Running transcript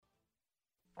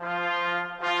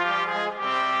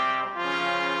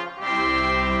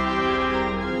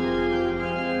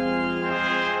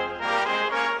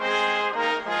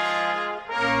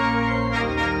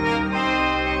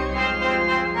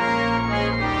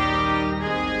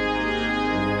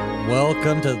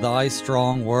Welcome to Thy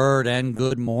Strong Word, and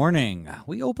good morning.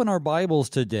 We open our Bibles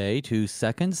today to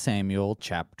 2 Samuel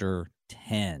chapter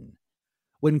 10.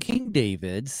 When King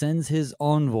David sends his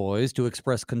envoys to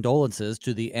express condolences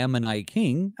to the Ammonite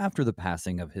king after the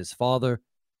passing of his father,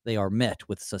 they are met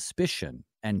with suspicion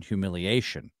and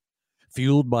humiliation.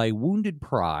 Fueled by wounded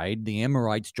pride, the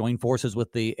Amorites join forces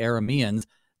with the Arameans,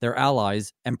 their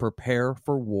allies, and prepare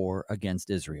for war against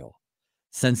Israel.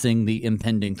 Sensing the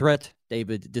impending threat,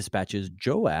 David dispatches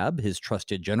Joab, his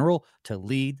trusted general, to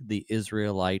lead the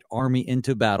Israelite army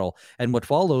into battle. And what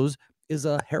follows is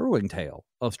a harrowing tale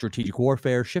of strategic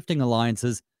warfare, shifting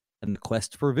alliances, and the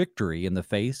quest for victory in the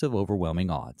face of overwhelming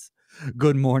odds.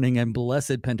 Good morning and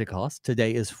blessed Pentecost.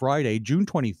 Today is Friday, June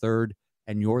 23rd,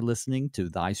 and you're listening to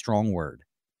Thy Strong Word,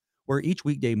 where each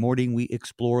weekday morning we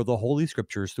explore the Holy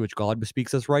Scriptures through which God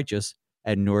bespeaks us righteous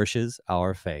and nourishes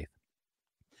our faith.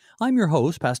 I'm your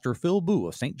host, Pastor Phil Booe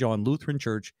of St. John Lutheran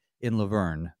Church in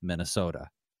Laverne, Minnesota.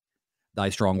 Thy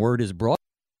Strong Word is brought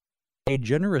by a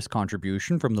generous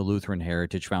contribution from the Lutheran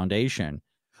Heritage Foundation.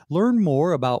 Learn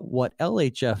more about what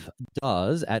LHF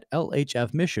does at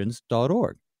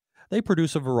lhfmissions.org. They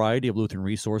produce a variety of Lutheran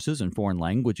resources in foreign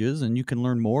languages, and you can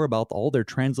learn more about all their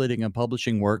translating and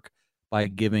publishing work by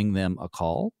giving them a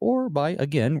call or by,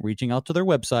 again, reaching out to their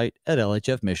website at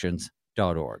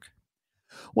lhfmissions.org.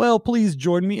 Well, please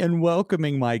join me in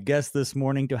welcoming my guest this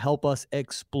morning to help us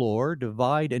explore,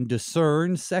 divide, and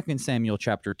discern 2 Samuel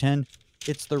chapter 10.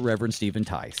 It's the Reverend Stephen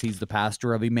Theiss. He's the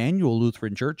pastor of Immanuel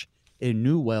Lutheran Church in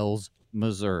New Wells,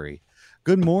 Missouri.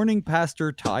 Good morning,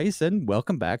 Pastor Theiss, and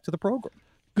welcome back to the program.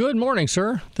 Good morning,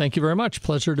 sir. Thank you very much.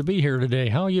 Pleasure to be here today.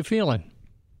 How are you feeling?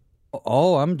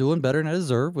 Oh, I'm doing better than I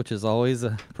deserve, which is always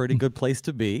a pretty good place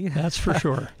to be. That's for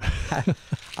sure.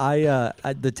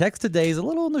 The text today is a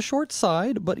little on the short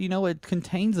side, but, it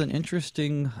contains an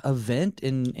interesting event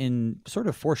and sort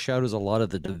of foreshadows a lot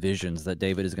of the divisions that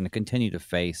David is going to continue to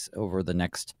face over the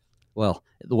next, well,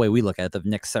 the way we look at it, the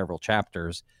next several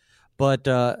chapters. But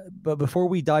before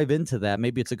we dive into that,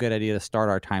 maybe it's a good idea to start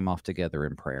our time off together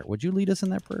in prayer. Would you lead us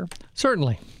in that prayer?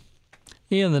 Certainly.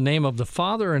 In the name of the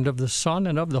Father, and of the Son,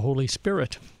 and of the Holy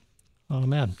Spirit.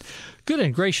 Amen. Good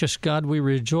and gracious God, we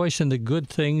rejoice in the good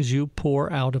things you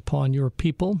pour out upon your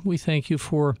people. We thank you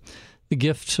for the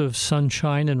gifts of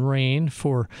sunshine and rain,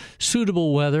 for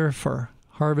suitable weather, for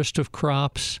harvest of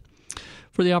crops,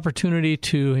 for the opportunity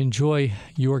to enjoy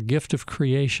your gift of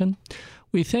creation.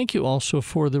 We thank you also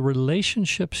for the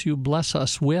relationships you bless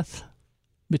us with,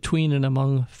 between and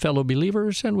among fellow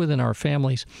believers and within our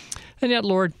families. And yet,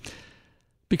 Lord,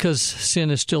 because sin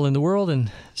is still in the world and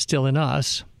still in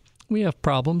us, we have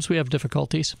problems, we have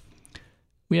difficulties,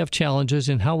 we have challenges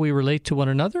in how we relate to one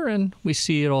another, and we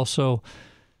see it also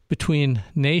between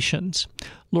nations.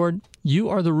 Lord, you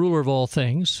are the ruler of all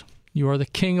things. You are the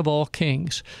King of all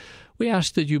kings. We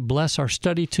ask that you bless our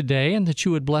study today and that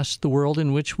you would bless the world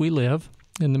in which we live,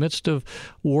 in the midst of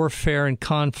warfare and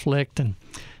conflict and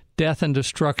death and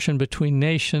destruction between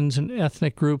nations and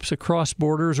ethnic groups across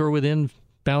borders or within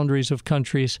boundaries of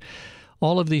countries.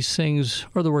 All of these things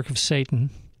are the work of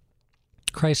Satan.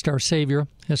 Christ our Savior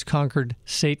has conquered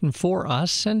Satan for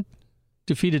us and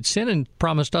defeated sin and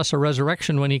promised us a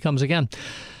resurrection when he comes again.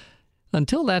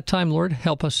 Until that time, Lord,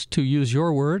 help us to use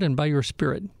your word and by your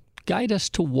Spirit, guide us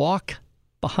to walk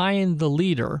behind the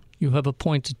leader you have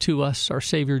appointed to us, our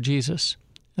Savior Jesus,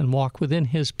 and walk within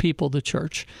his people, the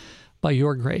church, by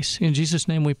your grace. In Jesus'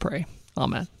 name we pray.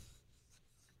 Amen.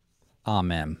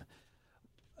 Amen.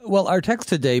 Well, our text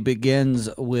today begins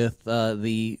with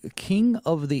the king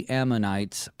of the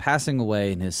Ammonites passing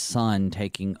away and his son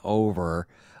taking over.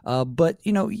 But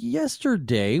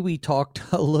yesterday we talked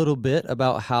a little bit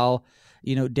about how,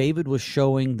 David was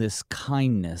showing this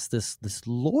kindness, this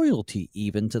loyalty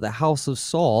even to the house of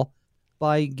Saul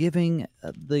by giving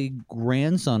the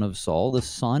grandson of Saul, the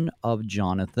son of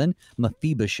Jonathan,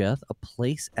 Mephibosheth, a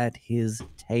place at his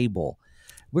table.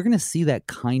 We're going to see that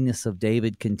kindness of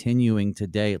David continuing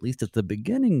today, at least at the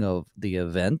beginning of the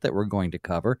event that we're going to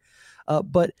cover.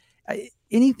 But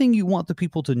anything you want the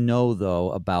people to know, though,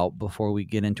 about before we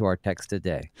get into our text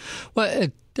today? Well,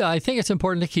 I think it's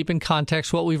important to keep in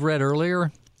context what we've read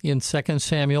earlier in 2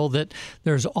 Samuel, that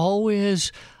there's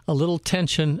always a little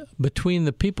tension between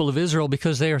the people of Israel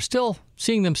because they are still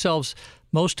seeing themselves,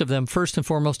 most of them, first and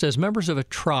foremost, as members of a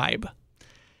tribe,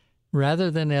 rather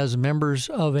than as members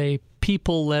of a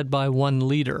people led by one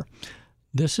leader.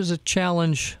 This is a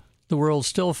challenge the world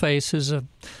still faces.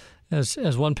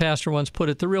 As one pastor once put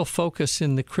it, the real focus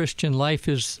in the Christian life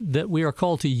is that we are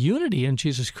called to unity in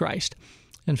Jesus Christ.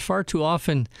 And far too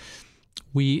often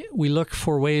we look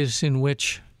for ways in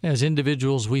which As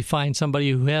individuals, we find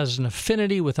somebody who has an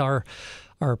affinity with our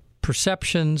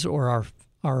perceptions or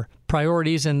our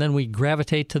priorities, and then we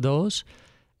gravitate to those.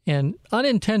 And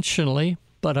unintentionally,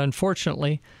 but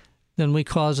unfortunately, then we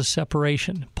cause a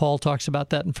separation. Paul talks about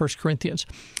that in 1 Corinthians.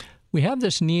 We have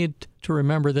this need to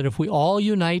remember that if we all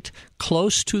unite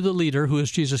close to the leader, who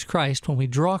is Jesus Christ, when we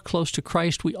draw close to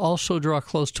Christ, we also draw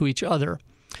close to each other.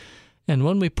 And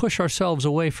when we push ourselves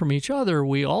away from each other,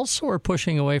 we also are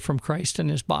pushing away from Christ and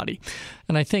his body.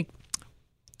 And I think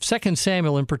 2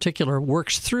 Samuel in particular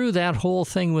works through that whole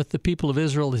thing with the people of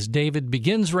Israel as David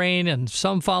begins reign, and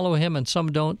some follow him and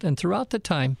some don't. And throughout the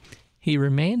time, he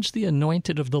remains the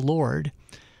anointed of the Lord.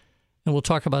 And we'll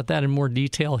talk about that in more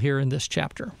detail here in this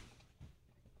chapter.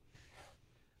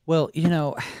 Well,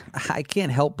 I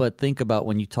can't help but think about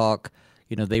when you talk,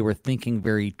 they were thinking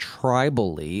very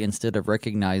tribally instead of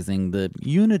recognizing the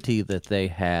unity that they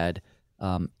had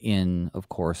in, of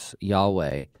course,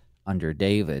 Yahweh under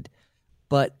David.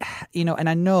 But, and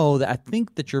I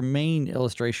think that your main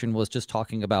illustration was just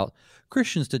talking about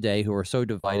Christians today who are so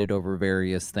divided over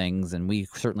various things, and we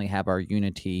certainly have our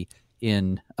unity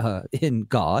in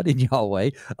God, in Yahweh,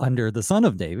 under the Son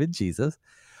of David, Jesus.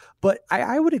 But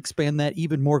I would expand that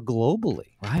even more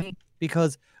globally, right?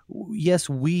 Because, yes,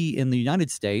 we in the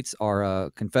United States are a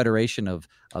confederation of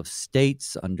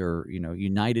states under,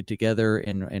 united together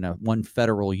in a one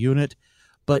federal unit.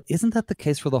 But isn't that the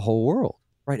case for the whole world,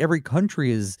 right? Every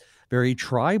country is very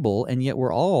tribal, and yet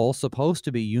we're all supposed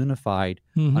to be unified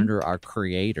under our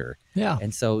Creator. Yeah.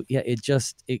 And so,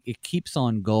 it keeps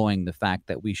on going, the fact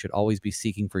that we should always be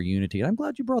seeking for unity. And I'm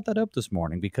glad you brought that up this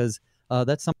morning, because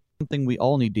that's something we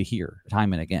all need to hear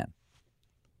time and again.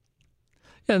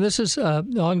 Yeah, this is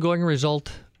an ongoing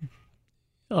result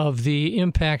of the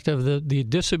impact of the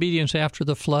disobedience after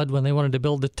the flood, when they wanted to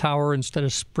build the tower instead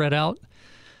of spread out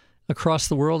across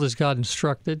the world as God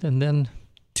instructed. And then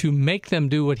to make them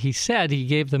do what he said, he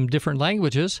gave them different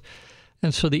languages.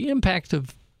 And so the impact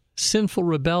of sinful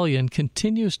rebellion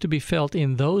continues to be felt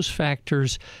in those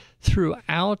factors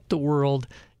throughout the world,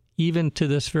 even to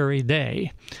this very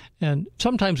day. And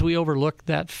sometimes we overlook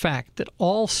that fact that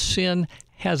all sin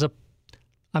has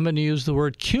I'm going to use the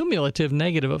word cumulative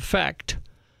negative effect.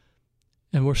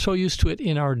 And we're so used to it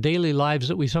in our daily lives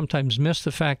that we sometimes miss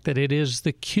the fact that it is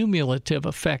the cumulative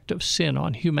effect of sin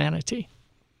on humanity.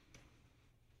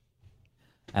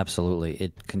 Absolutely.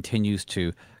 It continues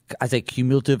to, I say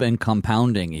cumulative and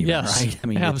compounding even, yes, right? I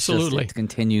mean, absolutely. It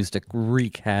continues to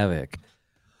wreak havoc.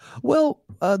 Well,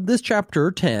 this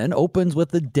chapter 10 opens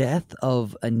with the death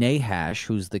of Nahash,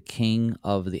 who's the king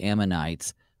of the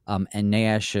Ammonites, and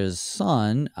Nahash's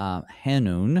son,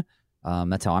 Hanun.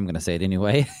 That's how I'm going to say it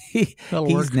anyway.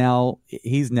 He's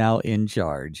now in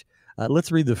charge.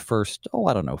 Let's read the first,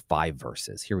 5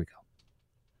 verses. Here we go.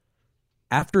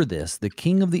 After this, the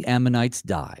king of the Ammonites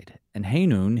died, and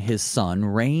Hanun, his son,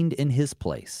 reigned in his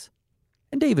place.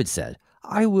 And David said,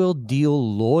 I will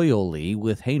deal loyally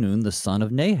with Hanun, the son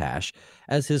of Nahash,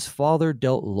 as his father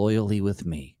dealt loyally with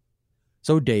me.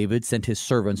 So David sent his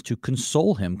servants to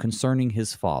console him concerning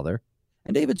his father,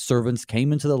 and David's servants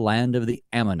came into the land of the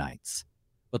Ammonites.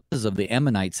 But those of the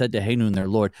Ammonites said to Hanun their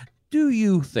lord, Do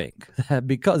you think that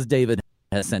because David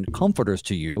has sent comforters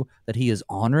to you, that he is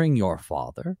honoring your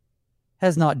father?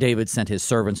 Has not David sent his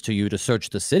servants to you to search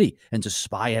the city and to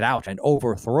spy it out and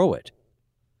overthrow it?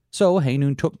 So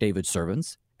Hanun took David's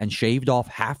servants and shaved off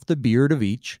half the beard of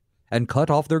each and cut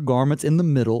off their garments in the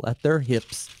middle at their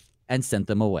hips and sent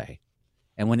them away.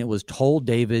 And when it was told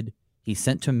David, he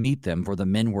sent to meet them, for the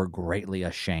men were greatly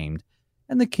ashamed.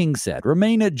 And the king said,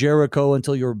 Remain at Jericho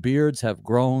until your beards have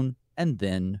grown, and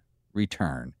then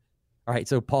return. All right,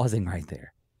 so pausing right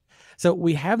there. So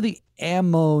we have the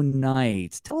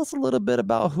Ammonites. Tell us a little bit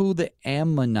about who the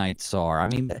Ammonites are. I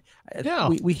mean,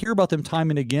 we hear about them time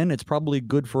and again. It's probably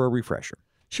good for a refresher.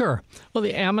 Sure. Well,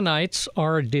 the Ammonites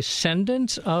are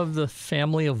descendants of the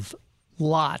family of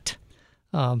Lot.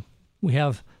 We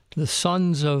have the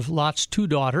sons of Lot's 2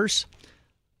 daughters,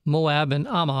 Moab and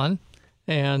Ammon,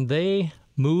 and they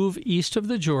move east of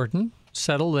the Jordan,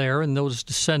 settle there, and those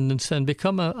descendants then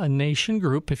become a nation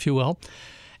group, if you will.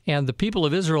 And the people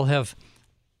of Israel have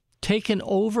taken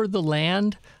over the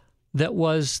land that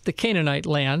was the Canaanite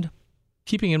land,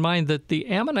 keeping in mind that the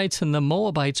Ammonites and the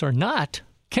Moabites are not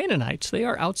Canaanites. They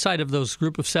are outside of those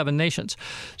group of 7 nations.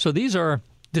 So these are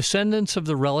descendants of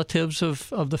the relatives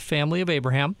of the family of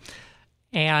Abraham.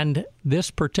 And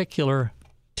this particular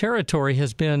territory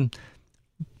has been,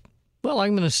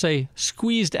 I'm going to say,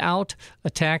 squeezed out,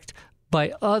 attacked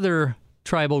by other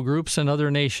tribal groups and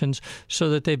other nations, so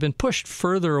that they've been pushed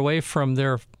further away from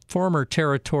their former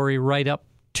territory right up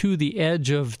to the edge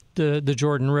of the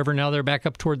Jordan River. Now they're back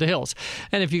up toward the hills.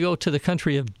 And if you go to the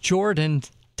country of Jordan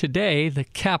today, the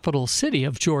capital city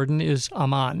of Jordan is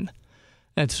Amman.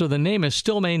 And so the name is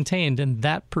still maintained in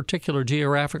that particular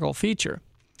geographical feature.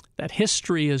 That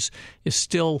history is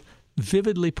still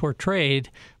vividly portrayed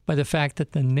by the fact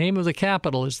that the name of the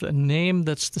capital is the name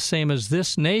that's the same as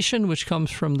this nation, which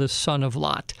comes from the son of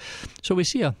Lot. So we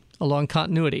see a long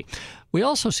continuity. We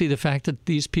also see the fact that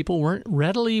these people weren't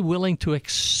readily willing to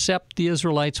accept the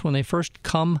Israelites when they first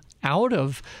come out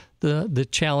of the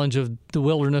challenge of the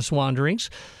wilderness wanderings.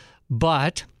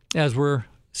 But as we're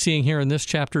seeing here in this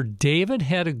chapter, David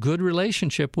had a good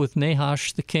relationship with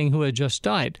Nahash, the king who had just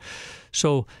died.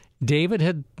 So David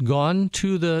had gone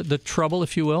to the trouble,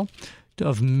 if you will,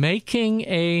 of making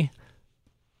a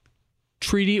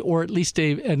treaty or at least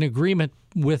an agreement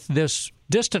with this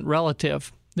distant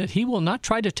relative that he will not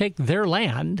try to take their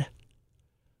land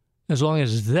as long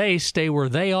as they stay where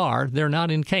they are. They're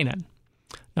not in Canaan.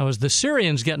 Now, as the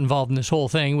Syrians get involved in this whole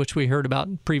thing, which we heard about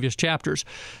in previous chapters,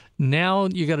 now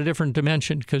you got a different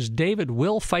dimension because David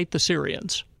will fight the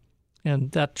Syrians.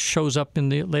 And that shows up in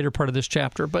the later part of this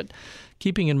chapter. But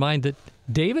keeping in mind that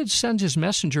David sends his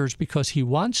messengers because he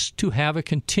wants to have a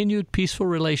continued peaceful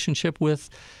relationship with,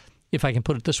 if I can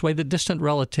put it this way, the distant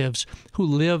relatives who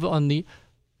live on the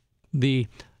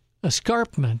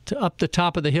escarpment up the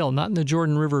top of the hill, not in the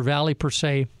Jordan River Valley per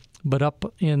se, but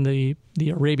up in the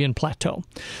Arabian Plateau.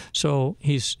 So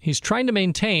he's trying to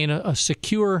maintain a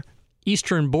secure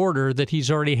eastern border that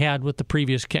he's already had with the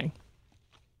previous king.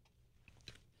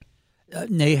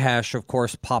 Nahash, of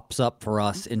course, pops up for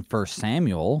us in 1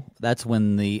 Samuel. That's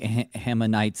when the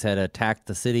Ammonites had attacked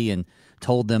the city and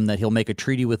told them that he'll make a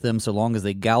treaty with them so long as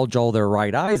they gouge all their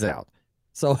right eyes out.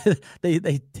 So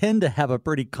they tend to have a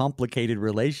pretty complicated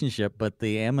relationship, but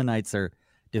the Ammonites are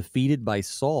defeated by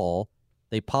Saul.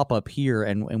 They pop up here,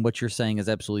 and what you're saying is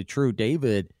absolutely true.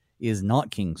 David is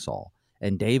not King Saul,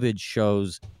 and David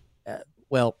shows,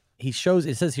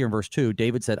 it says here in verse 2,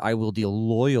 David said, I will deal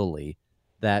loyally.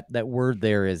 That word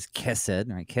there is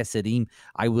kesed, right? Kesedim.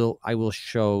 I will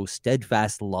show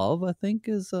steadfast love, I think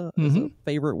is a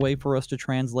favorite way for us to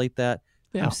translate that.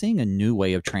 Yeah. I'm seeing a new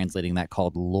way of translating that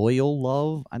called loyal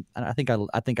love. I think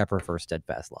I prefer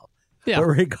steadfast love. Yeah. But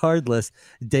regardless,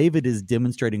 David is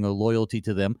demonstrating a loyalty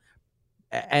to them.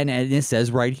 And it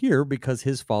says right here, because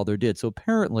his father did. So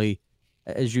apparently,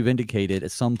 as you've indicated,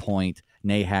 at some point,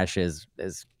 Nahash has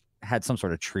had some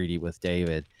sort of treaty with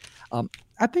David.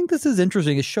 I think this is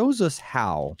interesting. It shows us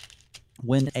how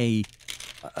when a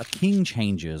king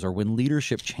changes or when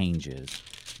leadership changes,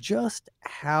 just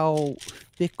how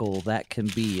fickle that can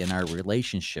be in our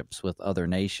relationships with other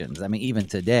nations. I mean, even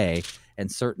today,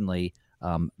 and certainly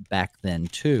back then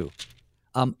too.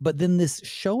 But then this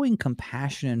showing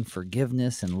compassion and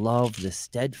forgiveness and love, this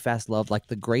steadfast love, like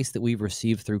the grace that we've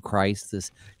received through Christ,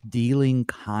 this dealing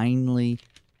kindly.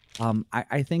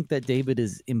 I think that David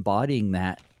is embodying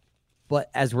that.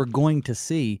 But as we're going to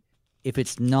see, if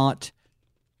it's not,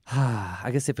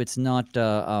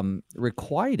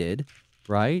 requited,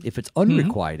 right? If it's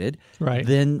unrequited, right?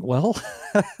 Then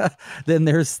then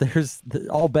there's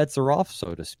all bets are off,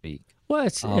 so to speak. Well,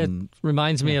 it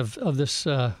reminds me of this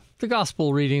the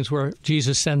gospel readings where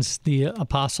Jesus sends the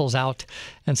apostles out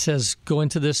and says, "Go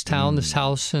into this town, this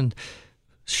house, and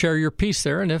share your peace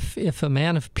there. And if a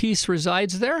man of peace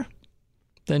resides there,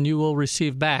 then you will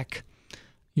receive back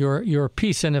your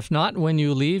peace. And if not, when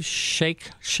you leave,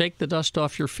 shake the dust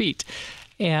off your feet."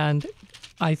 And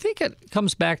I think it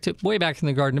comes back to way back in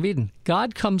the Garden of Eden.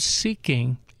 God comes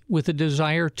seeking with a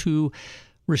desire to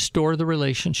restore the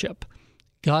relationship.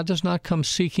 God does not come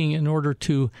seeking in order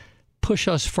to push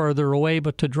us farther away,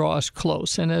 but to draw us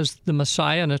close. And as the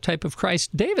Messiah and a type of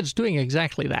Christ, David's doing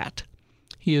exactly that.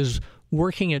 He is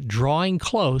working at drawing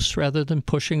close rather than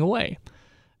pushing away.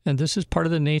 And this is part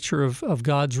of the nature of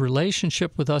God's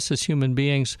relationship with us as human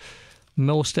beings,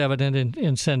 most evident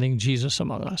in sending Jesus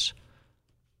among us.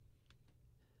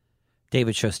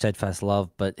 David shows steadfast love,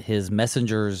 but his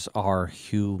messengers are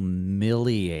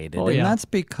humiliated. And that's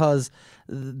because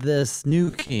this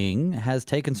new king has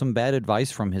taken some bad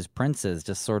advice from his princes,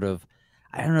 just sort of,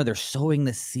 they're sowing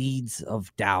the seeds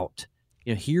of doubt.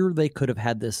 Here they could have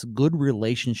had this good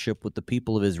relationship with the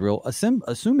people of Israel,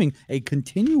 assuming a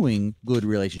continuing good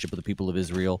relationship with the people of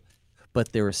Israel,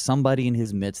 but there is somebody in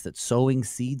his midst that's sowing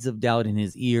seeds of doubt in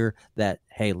his ear that,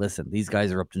 hey, listen, these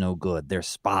guys are up to no good. They're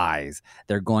spies.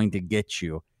 They're going to get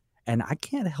you. And I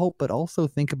can't help but also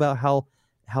think about how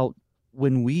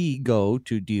when we go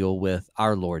to deal with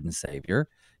our Lord and Savior,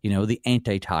 the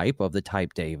antitype of the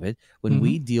type David, when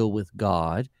we deal with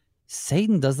God,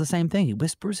 Satan does the same thing. He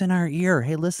whispers in our ear,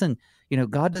 hey, listen,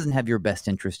 God doesn't have your best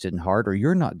interest in heart, or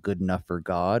you're not good enough for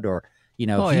God, or, he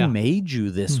made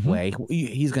you this way.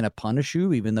 He's going to punish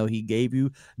you, even though he gave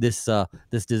you this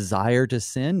desire to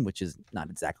sin, which is not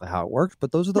exactly how it works.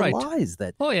 But those are the lies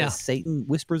that Satan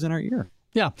whispers in our ear.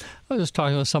 Yeah. I was just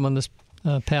talking with someone this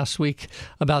past week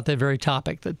about that very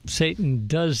topic, that Satan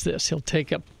does this. He'll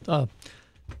take up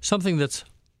something that's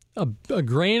a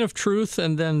grain of truth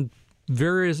and then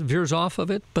veers off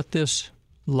of it, but this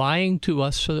lying to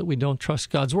us so that we don't trust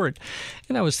God's word.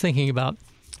 And I was thinking about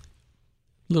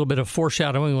a little bit of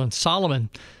foreshadowing when Solomon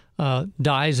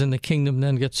dies and the kingdom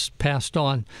then gets passed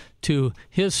on to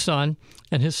his son,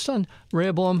 and his son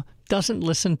Rehoboam doesn't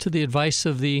listen to the advice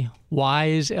of the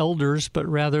wise elders, but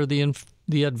rather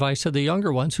the advice of the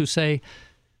younger ones who say,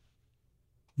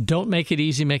 don't make it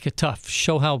easy, make it tough.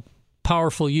 Show how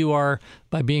powerful you are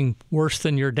by being worse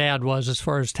than your dad was as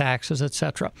far as taxes,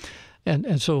 etc.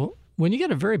 And so when you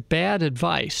get a very bad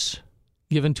advice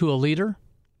given to a leader,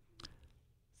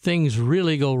 things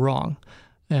really go wrong.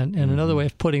 And another way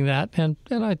of putting that, and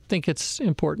I think it's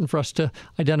important for us to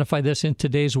identify this in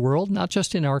today's world, not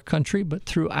just in our country, but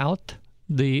throughout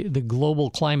the global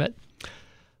climate.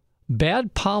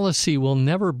 Bad policy will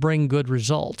never bring good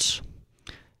results.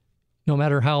 No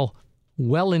matter how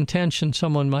well-intentioned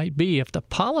someone might be, if the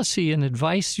policy and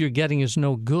advice you're getting is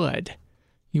no good,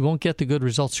 you won't get the good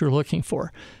results you're looking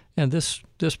for. And this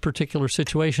particular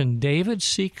situation, David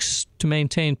seeks to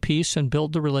maintain peace and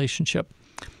build the relationship.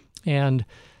 And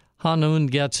Hanun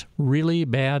gets really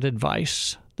bad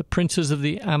advice. The princes of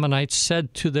the Ammonites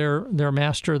said to their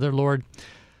master, their lord,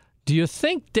 do you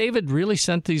think David really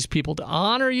sent these people to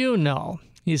honor you? No.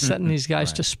 He's sending these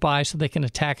guys to spy so they can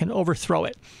attack and overthrow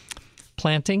it,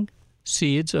 planting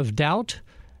seeds of doubt,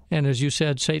 and as you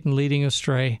said, Satan leading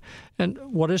astray. And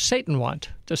what does Satan want?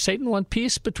 Does Satan want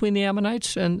peace between the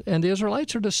Ammonites and the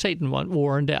Israelites, or does Satan want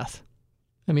war and death?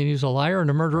 I mean, he's a liar and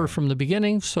a murderer from the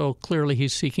beginning, so clearly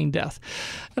he's seeking death.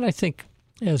 And I think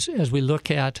as we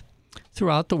look at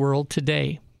throughout the world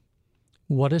today,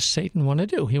 what does Satan want to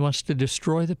do? He wants to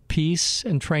destroy the peace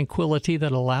and tranquility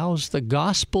that allows the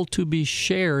gospel to be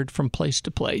shared from place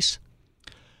to place.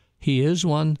 He is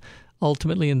one,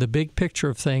 ultimately, in the big picture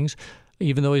of things.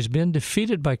 Even though he's been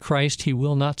defeated by Christ, he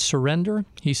will not surrender.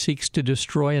 He seeks to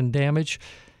destroy and damage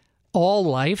all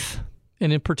life,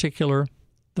 and in particular,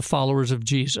 the followers of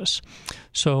Jesus.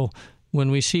 So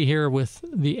when we see here with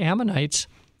the Ammonites,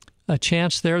 a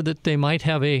chance there that they might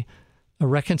have a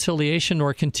reconciliation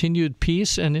or continued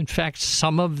peace, and in fact,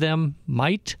 some of them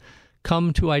might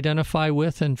come to identify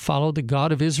with and follow the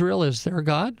God of Israel as their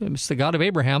God. It's the God of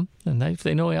Abraham, and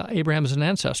they know Abraham is an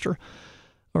ancestor,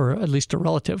 or at least a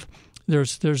relative.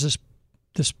 There's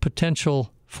this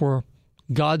potential for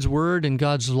God's word and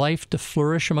God's life to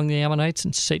flourish among the Ammonites,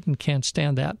 and Satan can't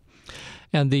stand that.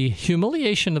 And the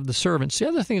humiliation of the servants. The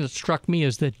other thing that struck me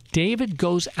is that David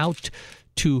goes out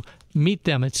to meet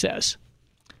them, it says.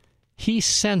 He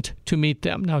sent to meet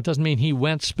them. Now, it doesn't mean he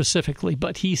went specifically,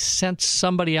 but he sent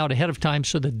somebody out ahead of time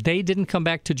so that they didn't come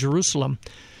back to Jerusalem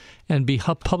and be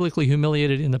publicly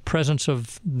humiliated in the presence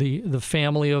of the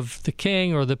family of the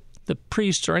king or the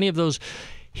priests or any of those.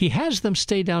 He has them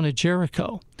stay down at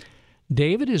Jericho.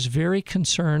 David is very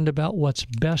concerned about what's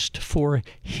best for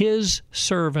his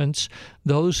servants,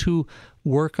 those who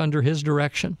work under his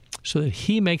direction, so that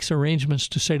he makes arrangements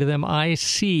to say to them, I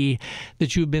see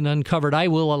that you've been uncovered. I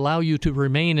will allow you to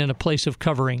remain in a place of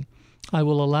covering. I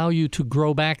will allow you to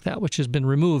grow back that which has been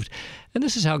removed. And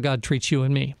this is how God treats you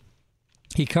and me.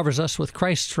 He covers us with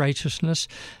Christ's righteousness.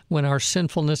 When our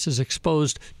sinfulness is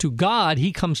exposed to God,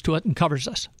 he comes to it and covers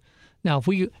us. Now,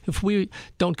 if we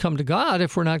don't come to God,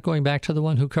 if we're not going back to the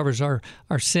one who covers our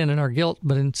sin and our guilt,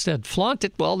 but instead flaunt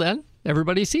it, well, then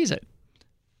everybody sees it.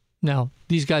 Now,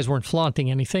 these guys weren't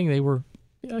flaunting anything. They were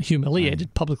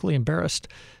humiliated, publicly embarrassed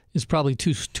is probably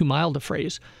too mild a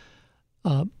phrase.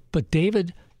 But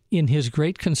David, in his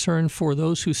great concern for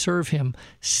those who serve him,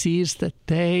 sees that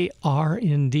they are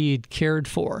indeed cared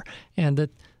for and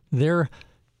that their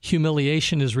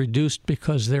humiliation is reduced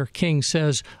because their king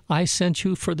says, I sent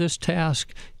you for this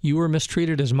task. You were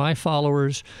mistreated as my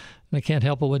followers. And I can't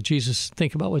help but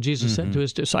think about what Jesus said to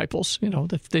his disciples. You know,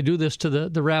 if they do this to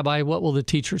the rabbi, what will the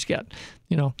teachers get?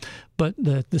 You know, but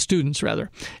the students, rather.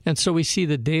 And so we see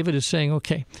that David is saying,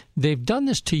 okay, they've done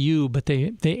this to you, but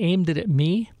they aimed it at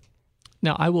me.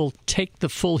 Now, I will take the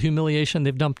full humiliation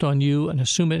they've dumped on you and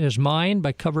assume it as mine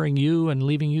by covering you and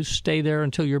leaving you stay there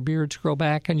until your beards grow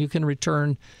back and you can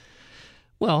return,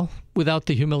 well, without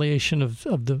the humiliation of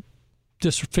the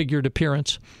disfigured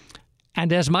appearance.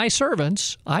 And as my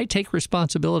servants, I take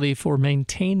responsibility for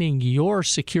maintaining your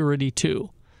security too.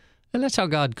 And that's how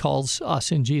God calls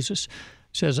us in Jesus.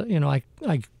 He says, I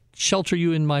shelter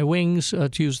you in my wings, to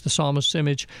use the psalmist's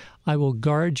image. I will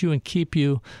guard you and keep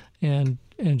you. And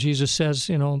Jesus says,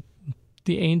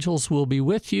 the angels will be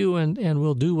with you and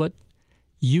will do what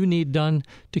you need done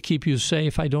to keep you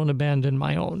safe. I don't abandon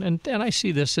my own. And I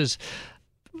see this as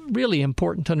really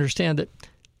important to understand that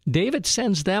David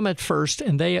sends them at first,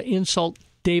 and they insult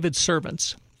David's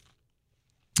servants.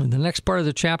 In the next part of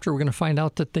the chapter, we're going to find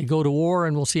out that they go to war,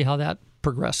 and we'll see how that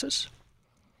progresses.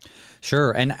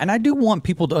 Sure, and I do want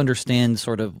people to understand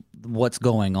sort of what's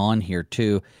going on here,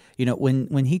 too.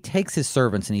 When he takes his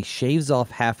servants and he shaves off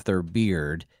half their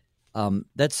beard,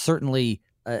 that's certainly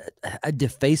a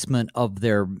defacement of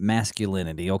their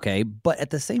masculinity, okay? But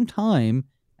at the same time,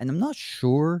 and I'm not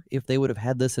sure if they would have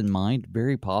had this in mind,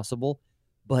 very possible,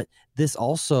 but this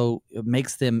also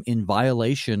makes them in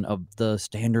violation of the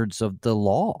standards of the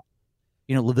law.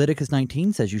 Leviticus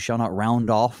 19 says, you shall not round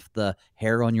off the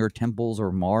hair on your temples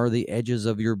or mar the edges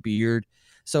of your beard.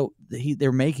 So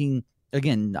they're making,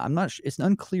 again, it's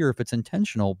unclear if it's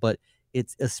intentional, but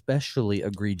it's especially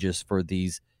egregious for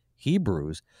these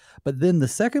Hebrews. But then the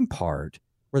second part,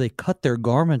 where they cut their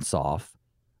garments off,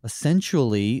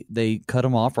 essentially they cut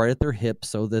them off right at their hips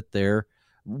so that their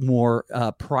more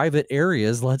private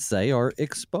areas, let's say, are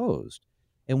exposed.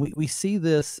 And we see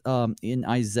this in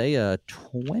Isaiah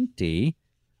 20.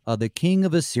 The king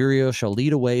of Assyria shall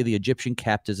lead away the Egyptian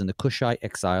captives and the Cushite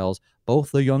exiles,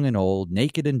 both the young and old,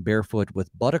 naked and barefoot,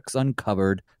 with buttocks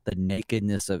uncovered, the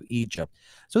nakedness of Egypt.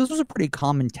 So this was a pretty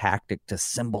common tactic to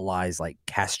symbolize like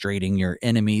castrating your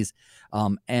enemies.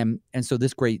 And so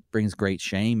this brings great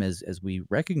shame as we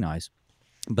recognize.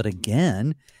 But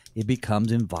again, it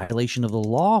becomes in violation of the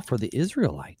law for the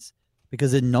Israelites,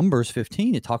 because in Numbers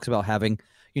 15, it talks about having,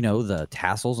 the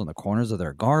tassels on the corners of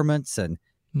their garments. And,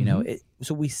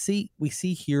 so we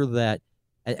see here that,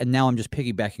 and now I'm just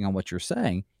piggybacking on what you're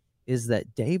saying, is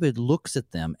that David looks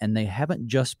at them and they haven't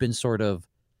just been sort of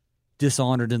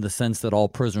dishonored in the sense that all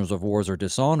prisoners of wars are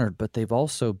dishonored, but they've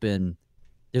also been,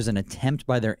 there's an attempt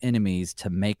by their enemies to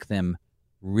make them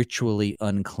ritually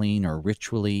unclean or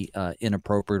ritually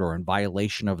inappropriate or in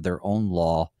violation of their own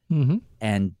law. Mm-hmm.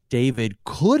 And David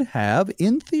could have,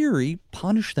 in theory,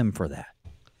 punished them for that.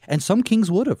 And some kings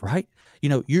would have, right?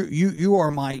 You're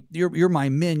my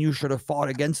men. You should have fought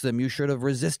against them. You should have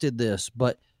resisted this.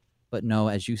 But no,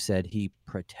 as you said, he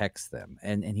protects them,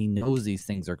 and he knows these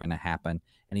things are going to happen,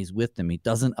 and he's with them. He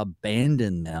doesn't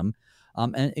abandon them,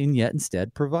 and yet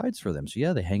instead provides for them. So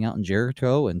yeah, they hang out in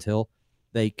Jericho until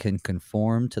they can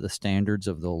conform to the standards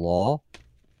of the law.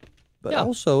 But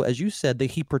also, as you said,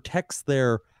 he protects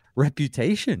their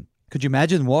reputation. Could you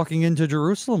imagine walking into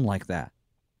Jerusalem like that?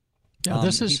 Yeah,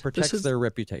 he protects their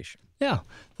reputation. Yeah,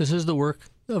 this is the work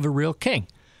of a real king.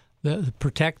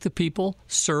 Protect the people,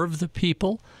 serve the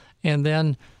people, and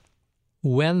then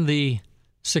when the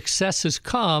successes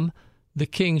come, the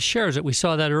king shares it. We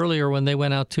saw that earlier when they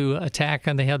went out to attack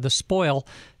and they had the spoil,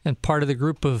 and part of the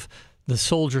group of the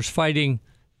soldiers fighting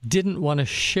didn't want to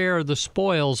share the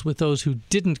spoils with those who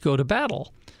didn't go to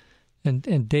battle.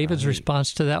 And David's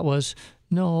response to that was,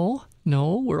 no,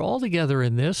 we're all together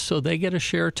in this, so they get a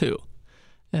share too.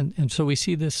 And so we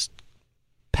see this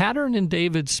pattern in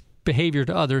David's behavior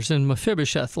to others in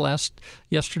Mephibosheth,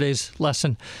 yesterday's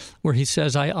lesson, where he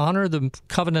says, I honor the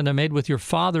covenant I made with your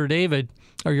father David,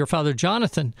 or your father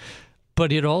Jonathan,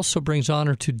 but it also brings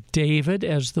honor to David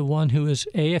as the one who is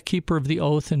A, a keeper of the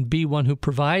oath, and B, one who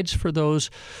provides for those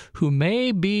who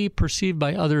may be perceived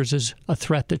by others as a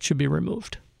threat that should be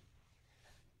removed.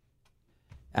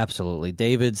 Absolutely.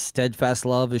 David's steadfast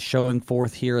love is showing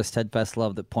forth here, a steadfast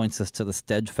love that points us to the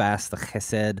steadfast, the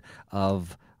chesed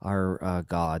of our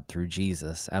God through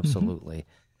Jesus. Absolutely.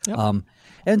 Mm-hmm. Yep.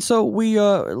 And so we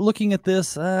are looking at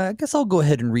this. I guess I'll go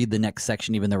ahead and read the next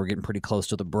section, even though we're getting pretty close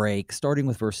to the break, starting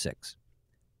with verse 6.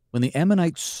 When the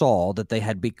Ammonites saw that they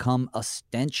had become a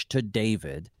stench to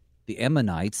David, the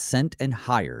Ammonites sent and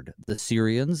hired the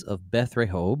Syrians of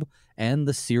Beth-rehob and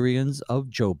the Syrians of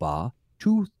Jobah,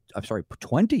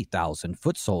 20,000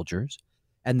 foot soldiers,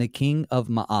 and the king of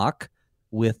Maach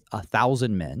with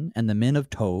 1,000 men, and the men of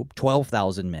Tob,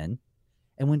 12,000 men.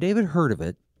 And when David heard of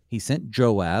it, he sent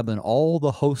Joab and all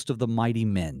the host of the mighty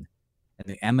men. And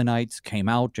the Ammonites came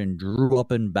out and drew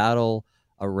up in battle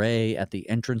array at the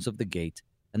entrance of the gate.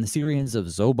 And the Syrians of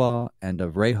Zobah and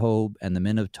of Rehob and the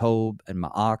men of Tob and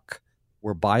Maach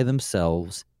were by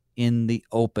themselves in the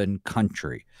open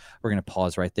country. We're going to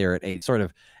pause right there at 8, sort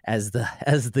of as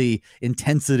the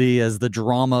intensity, as the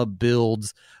drama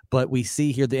builds. But we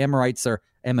see here the Amorites are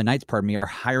Ammonites, are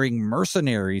hiring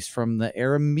mercenaries from the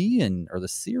Aramean or the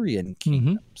Syrian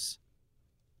kingdoms.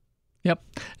 Yep,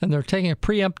 and they're taking a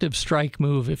preemptive strike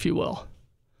move, if you will.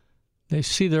 They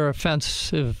see their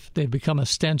offensive; they've become a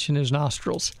stench in his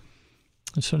nostrils,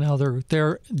 and so now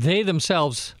they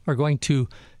themselves are going to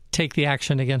take the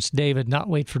action against David, not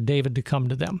wait for David to come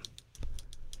to them.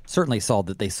 Certainly saw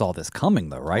this coming,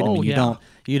 though, right? Oh,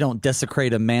 you don't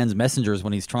desecrate a man's messengers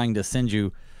when he's trying to send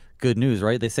you good news,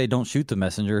 right? They say don't shoot the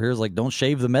messenger. Here's like don't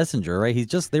shave the messenger, right?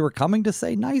 They were coming to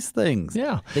say nice things.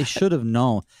 Yeah. They should have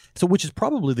known. So which is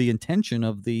probably the intention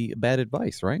of the bad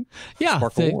advice, right? Yeah.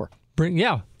 Spark a war.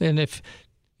 And if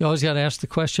you always got to ask the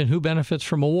question, who benefits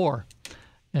from a war?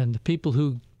 And the people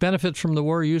who benefit from the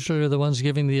war usually are the ones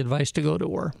giving the advice to go to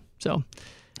war. So,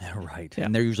 right. Yeah.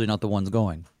 And they're usually not the ones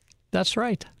going. That's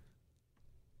right.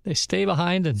 They stay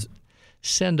behind and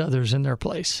send others in their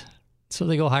place. So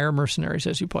they go hire mercenaries,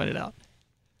 as you pointed out.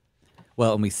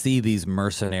 Well, and we see these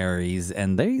mercenaries,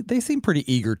 and they seem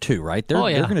pretty eager too, right? They're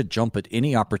going to jump at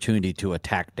any opportunity to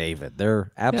attack David.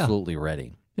 They're absolutely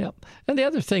ready. Yep. And the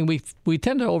other thing, we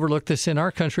tend to overlook this in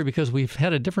our country because we've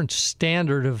had a different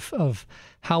standard of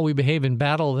how we behave in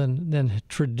battle than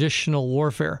traditional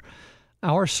warfare.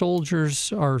 Our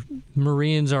soldiers, our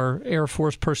Marines, our Air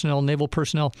Force personnel, naval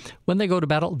personnel, when they go to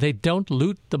battle, they don't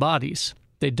loot the bodies.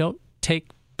 They don't take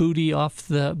booty off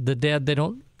the dead. They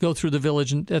don't go through the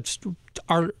village. And that's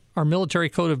our military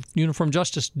code of uniform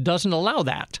justice doesn't allow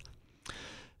that.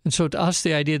 And so to us,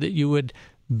 the idea that you would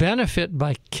benefit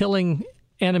by killing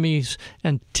enemies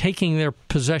and taking their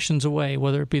possessions away,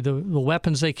 whether it be the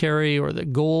weapons they carry or the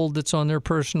gold that's on their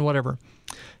person, whatever.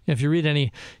 If you read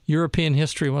any European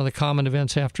history, one of the common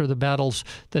events after the battles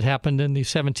that happened in the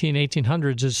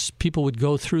 1800s is people would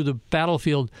go through the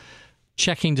battlefield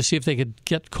checking to see if they could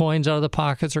get coins out of the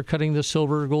pockets or cutting the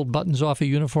silver or gold buttons off of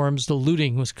uniforms. The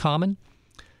looting was common.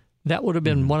 That would have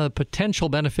been one of the potential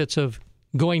benefits of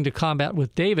going to combat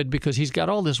with David because he's got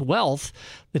all this wealth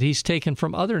that he's taken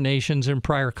from other nations in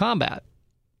prior combat.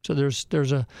 So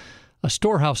there's a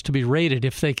storehouse to be raided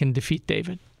if they can defeat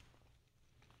David.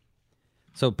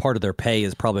 So part of their pay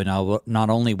is probably not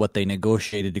only what they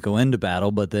negotiated to go into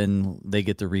battle, but then they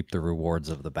get to reap the rewards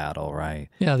of the battle, right?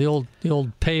 Yeah, the old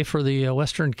pay for the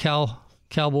Western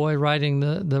cowboy riding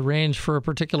the range for a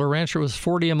particular rancher was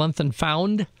 $40 a month and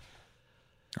found.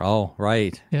 Oh,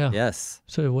 right. Yeah. Yes.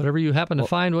 So whatever you happen to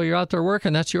find while you're out there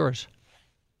working, that's yours.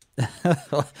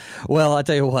 Well, I'll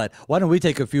tell you what. Why don't we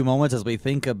take a few moments as we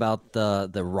think about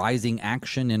the rising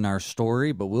action in our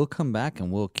story, but we'll come back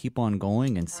and we'll keep on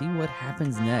going and see what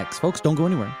happens next. Folks, don't go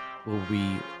anywhere. We'll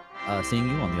be seeing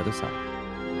you on the other side.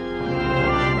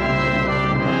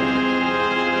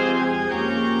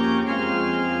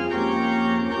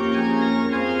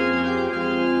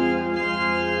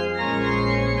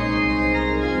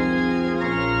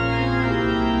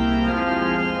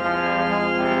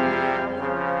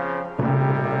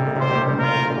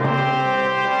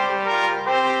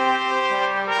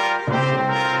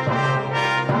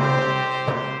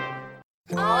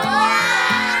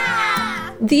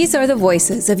 These are the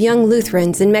voices of young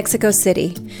Lutherans in Mexico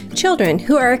City, children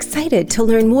who are excited to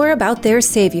learn more about their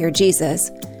Savior,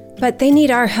 Jesus. But they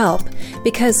need our help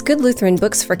because good Lutheran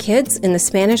books for kids in the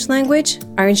Spanish language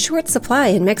are in short supply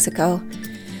in Mexico.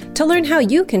 To learn how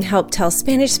you can help tell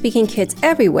Spanish-speaking kids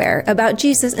everywhere about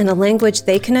Jesus in a language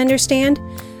they can understand,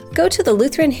 go to the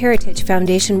Lutheran Heritage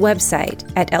Foundation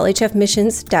website at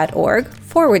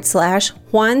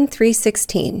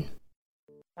lhfmissions.org/Juan316.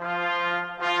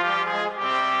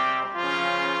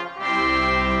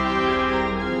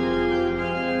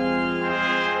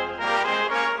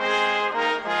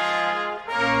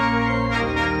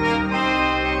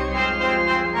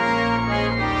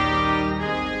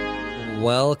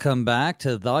 Welcome back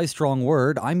to Thy Strong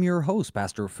Word. I'm your host,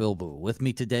 Pastor Phil Booe. With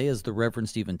me today is the Reverend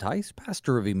Stephen Theiss,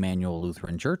 pastor of Immanuel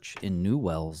Lutheran Church in New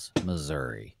Wells,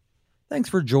 Missouri. Thanks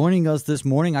for joining us this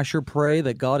morning. I sure pray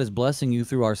that God is blessing you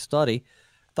through our study.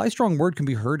 Thy Strong Word can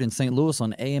be heard in St. Louis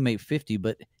on AM 850,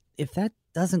 but if that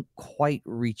doesn't quite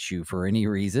reach you for any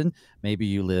reason, maybe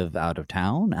you live out of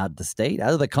town, out of the state,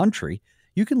 out of the country,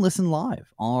 you can listen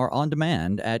live or on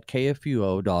demand at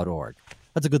kfuo.org.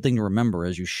 That's a good thing to remember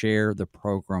as you share the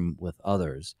program with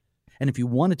others. And if you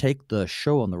want to take the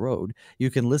show on the road,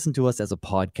 you can listen to us as a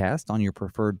podcast on your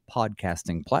preferred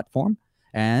podcasting platform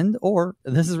or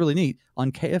this is really neat,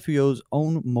 on KFUO's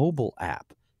own mobile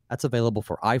app. That's available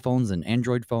for iPhones and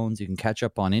Android phones. You can catch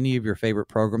up on any of your favorite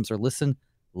programs or listen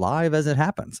live as it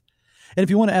happens. And if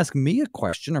you want to ask me a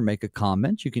question or make a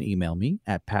comment, you can email me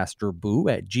at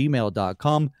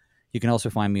pastorboo@gmail.com. You can also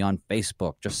find me on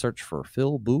Facebook. Just search for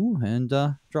Phil Booe and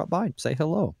drop by, say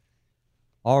hello.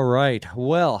 All right.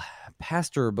 Well,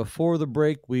 Pastor, before the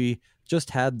break, we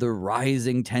just had the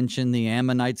rising tension. The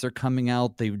Ammonites are coming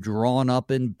out. They've drawn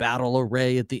up in battle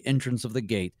array at the entrance of the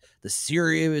gate. The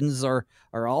Syrians are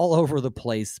all over the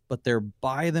place, but they're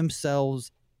by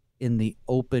themselves in the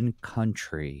open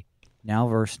country. Now,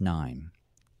 verse 9.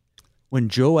 When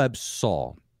Joab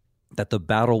saw that the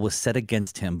battle was set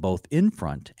against him both in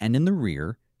front and in the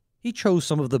rear, he chose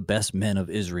some of the best men of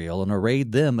Israel and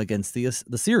arrayed them against the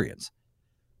Syrians.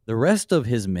 The rest of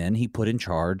his men he put in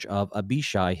charge of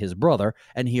Abishai his brother,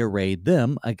 and he arrayed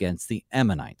them against the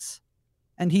Ammonites.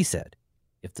 And he said,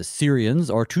 "If the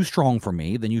Syrians are too strong for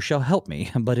me, then you shall help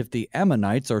me. But if the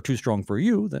Ammonites are too strong for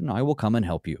you, then I will come and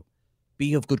help you.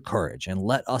 Be of good courage, and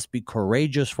let us be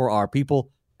courageous for our people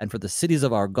and for the cities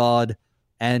of our God,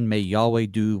 and may Yahweh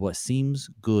do what seems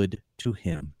good to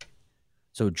him."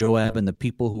 So Joab and the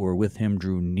people who were with him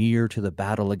drew near to the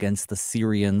battle against the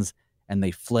Syrians, and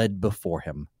they fled before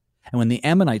him. And when the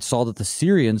Ammonites saw that the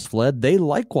Syrians fled, they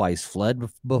likewise fled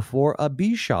before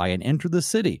Abishai and entered the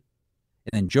city.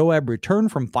 And then Joab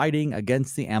returned from fighting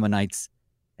against the Ammonites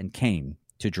and came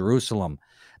to Jerusalem.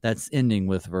 That's ending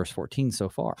with verse 14 so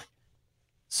far.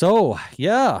 So,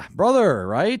 yeah, brother,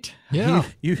 right? Yeah.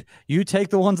 You take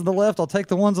the ones on the left, I'll take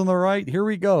the ones on the right. Here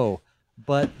we go.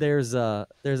 But there's a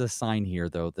sign here,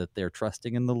 though, that they're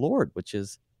trusting in the Lord, which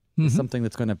is something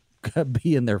that's going to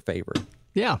be in their favor.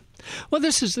 Yeah. Well,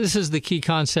 this is the key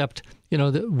concept.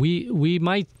 That we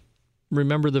might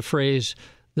remember the phrase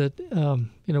that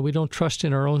we don't trust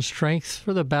in our own strength,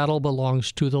 for the battle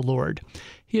belongs to the Lord.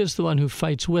 He is the one who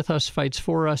fights with us, fights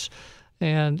for us.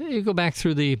 And you go back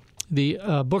through the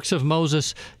books of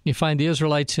Moses, you find the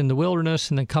Israelites in the wilderness,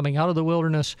 and then coming out of the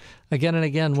wilderness again and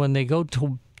again, when they go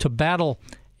to battle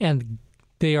and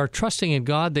they are trusting in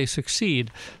God, they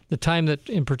succeed. The time that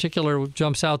in particular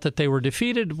jumps out that they were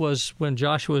defeated was when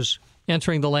Joshua's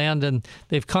entering the land, and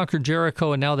they've conquered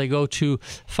Jericho, and now they go to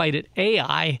fight at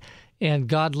Ai, and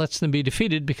God lets them be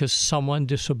defeated because someone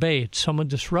disobeyed. Someone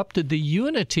disrupted the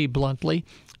unity, bluntly,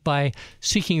 by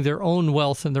seeking their own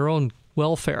wealth and their own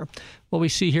welfare. What we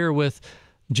see here with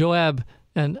Joab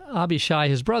and Abishai,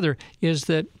 his brother, is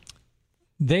that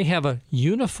they have a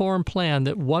uniform plan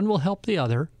that one will help the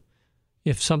other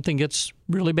if something gets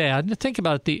really bad. Now think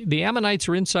about it. The Ammonites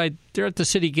are inside. They're at the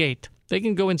city gate. They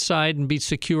can go inside and be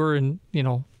secure and,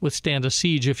 withstand a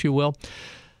siege, if you will.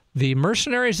 The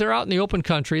mercenaries, they're out in the open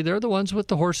country. They're the ones with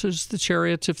the horses, the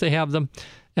chariots, if they have them,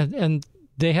 and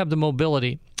they have the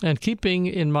mobility. And keeping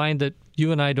in mind that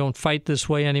you and I don't fight this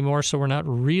way anymore, so we're not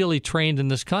really trained in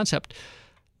this concept.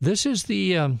 This is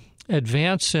the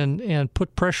advance and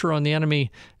put pressure on the enemy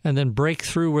and then break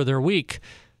through where they're weak.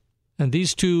 And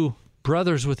these two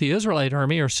brothers with the Israelite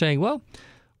army are saying, well,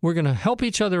 we're going to help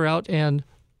each other out, and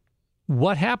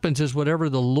what happens is whatever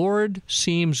the Lord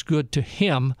seems good to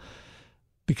him,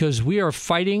 because we are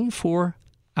fighting for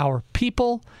our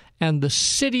people and the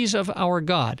cities of our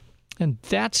God. And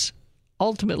that's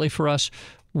ultimately for us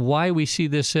why we see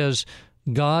this as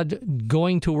God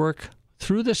going to work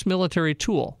through this military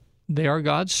tool. They are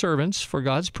God's servants for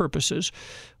God's purposes.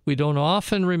 We don't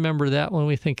often remember that when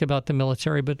we think about the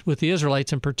military, but with the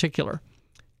Israelites in particular,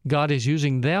 God is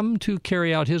using them to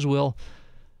carry out his will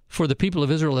for the people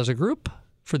of Israel as a group,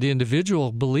 for the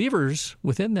individual believers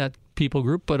within that people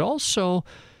group, but also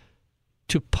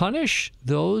to punish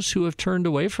those who have turned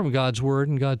away from God's word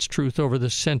and God's truth over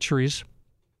the centuries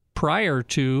prior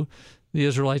to the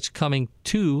Israelites coming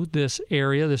to this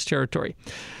area, this territory.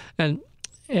 And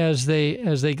as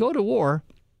they go to war,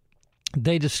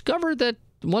 they discover that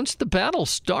once the battle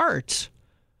starts,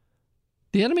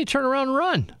 the enemy turn around and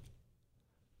run.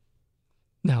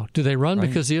 Now, do they run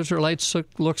because the Israelites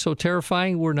look so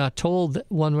terrifying? We're not told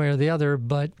one way or the other,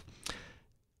 but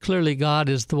clearly God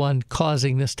is the one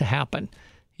causing this to happen.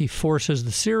 He forces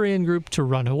the Syrian group to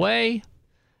run away,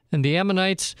 and the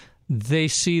Ammonites, they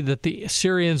see that the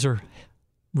Syrians are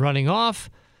running off.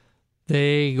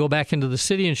 They go back into the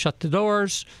city and shut the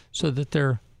doors so that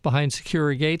they're behind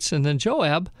secure gates. And then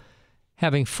Joab,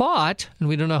 having fought, and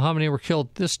we don't know how many were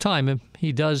killed this time, and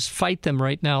he does fight them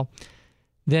right now,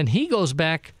 then he goes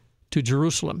back to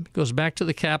Jerusalem, goes back to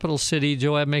the capital city.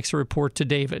 Joab makes a report to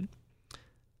David.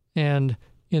 And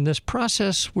in this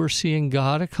process, we're seeing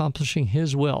God accomplishing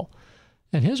his will.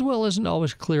 And his will isn't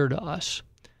always clear to us.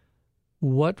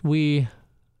 What we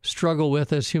struggle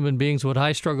with as human beings, what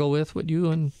I struggle with, what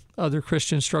you and other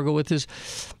Christians struggle with, is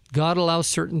God allows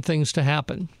certain things to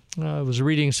happen. I was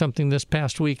reading something this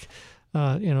past week,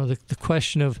 the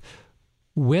question of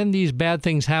when these bad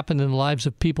things happened in the lives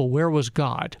of people, where was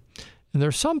God? And there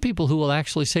are some people who will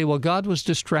actually say, well, God was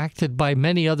distracted by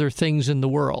many other things in the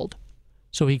world.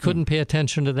 so he couldn't pay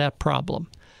attention to that problem.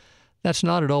 That's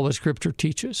not at all what Scripture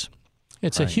teaches.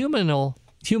 It's a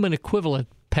human equivalent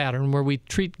pattern where we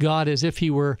treat God as if he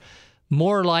were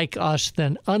more like us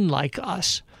than unlike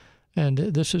us. And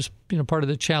this is part of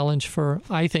the challenge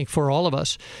I think, for all of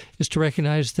us, is to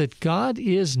recognize that God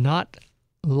is not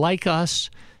like us.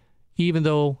 Even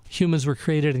though humans were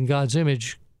created in God's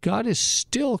image, God is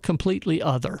still completely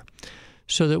other.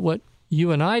 So that what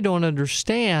you and I don't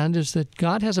understand is that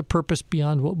God has a purpose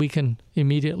beyond what we can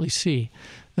immediately see.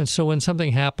 And so when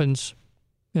something happens,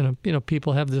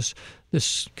 people have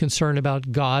this concern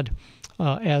about God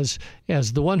as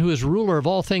the one who is ruler of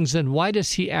all things. Then why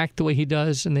does he act the way he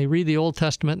does? And they read the Old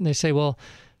Testament and they say, well,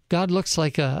 God looks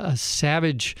like a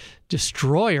savage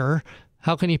destroyer.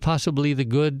 How can he possibly be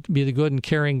the good and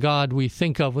caring God we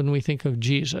think of when we think of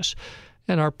Jesus?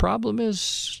 And our problem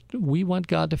is we want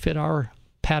God to fit our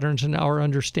patterns and our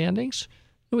understandings.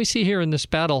 And we see here in this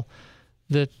battle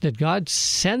that God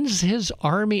sends his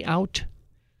army out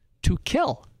to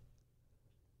kill.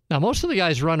 Now, most of the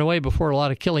guys run away before a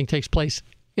lot of killing takes place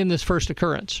in this first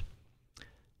occurrence.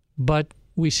 But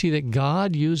we see that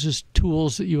God uses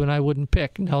tools that you and I wouldn't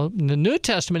pick. Now, in the New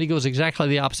Testament, he goes exactly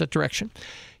the opposite direction.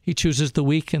 He chooses the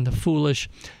weak and the foolish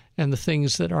and the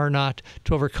things that are not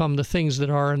to overcome the things that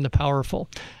are and the powerful.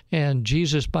 And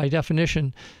Jesus, by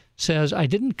definition, says, I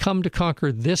didn't come to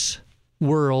conquer this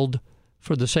world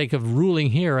for the sake of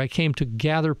ruling here. I came to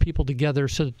gather people together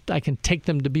so that I can take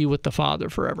them to be with the Father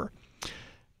forever.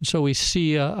 So we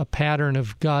see a pattern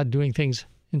of God doing things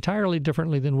entirely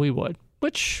differently than we would,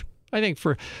 which I think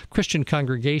for Christian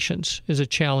congregations is a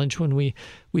challenge when we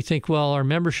think, well, our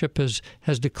membership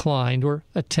has declined or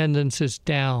attendance is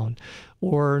down,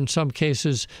 or in some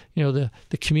cases, the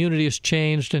community has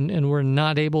changed and we're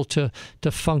not able to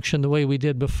function the way we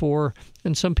did before.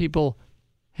 And some people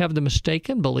have the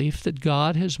mistaken belief that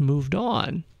God has moved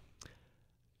on,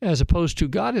 as opposed to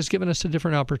God has given us a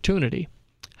different opportunity.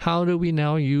 How do we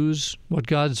now use what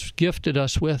God's gifted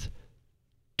us with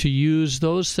to use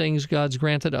those things God's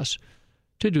granted us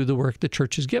to do the work the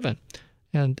church has given?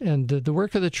 And the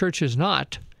work of the church is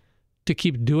not to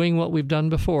keep doing what we've done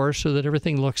before so that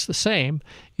everything looks the same.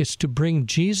 It's to bring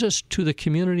Jesus to the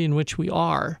community in which we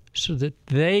are so that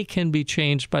they can be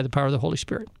changed by the power of the Holy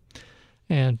Spirit.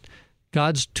 And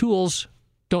God's tools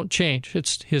don't change.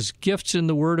 It's his gifts in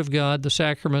the Word of God, the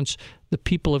sacraments, the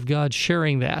people of God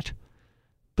sharing that.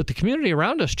 But the community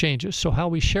around us changes, so how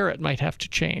we share it might have to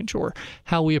change, or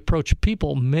how we approach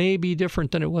people may be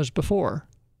different than it was before.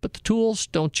 But the tools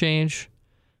don't change,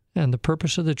 and the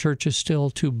purpose of the church is still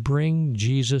to bring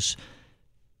Jesus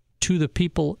to the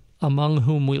people among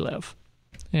whom we live.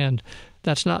 And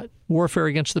that's not warfare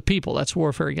against the people, that's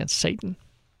warfare against Satan.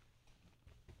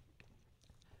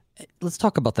 Let's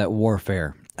talk about that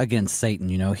warfare against Satan.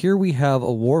 Here we have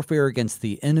a warfare against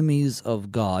the enemies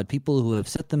of God, people who have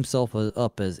set themselves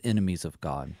up as enemies of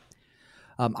God.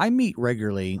 I meet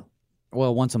regularly,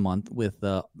 once a month, with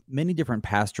many different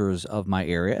pastors of my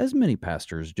area, as many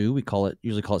pastors do. We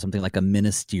usually call it something like a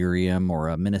ministerium or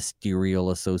a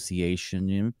ministerial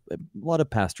association. A lot of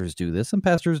pastors do this. Some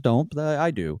pastors don't, but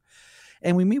I do.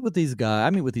 And we meet with these guys. I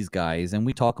meet with these guys, and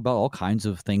we talk about all kinds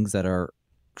of things that are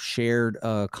shared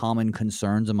common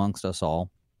concerns amongst us all.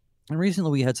 And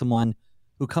recently we had someone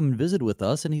who come and visit with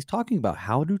us, and he's talking about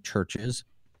how do churches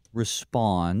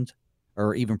respond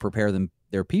or even prepare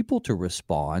their people to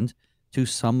respond to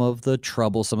some of the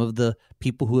trouble, some of the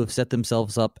people who have set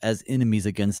themselves up as enemies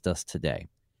against us today.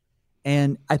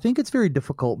 And I think it's very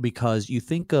difficult because you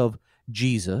think of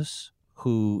Jesus,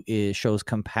 who shows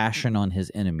compassion on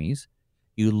his enemies.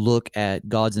 You look at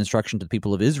God's instruction to the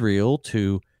people of Israel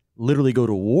to literally go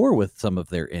to war with some of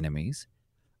their enemies,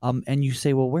 and you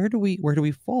say, well, where do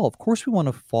we fall? Of course, we want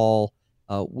to fall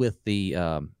with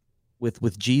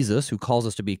Jesus, who calls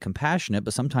us to be compassionate.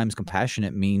 But sometimes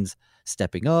compassionate means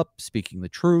stepping up, speaking the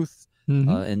truth,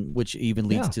 and which even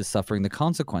leads to suffering the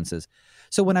consequences.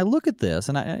 So when I look at this,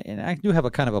 and I do have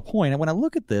a kind of a point, and when I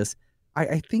look at this,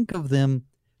 I think of them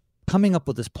coming up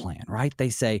with this plan. Right? They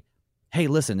say, hey,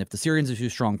 listen, if the Syrians are too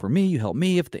strong for me, you help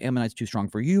me. If the Ammonites are too strong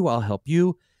for you, I'll help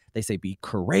you. They say, be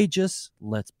courageous.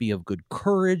 Let's be of good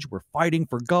courage. We're fighting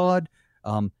for God.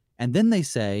 And then they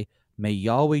say, may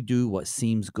Yahweh do what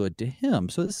seems good to him.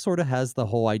 So this sort of has the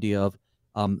whole idea of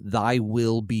thy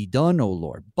will be done, O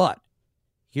Lord. But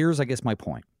here's, I guess, my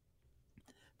point.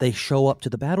 They show up to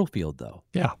the battlefield, though.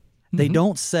 Yeah. They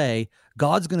don't say,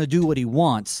 God's going to do what he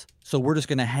wants, so we're just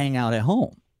going to hang out at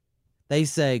home. They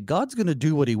say, God's going to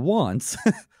do what he wants,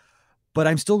 but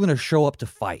I'm still going to show up to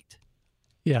fight.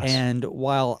 Yes. And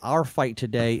while our fight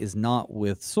today is not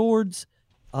with swords,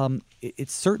 it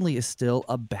certainly is still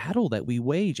a battle that we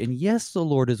wage. And yes, the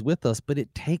Lord is with us, but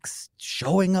it takes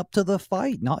showing up to the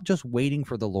fight, not just waiting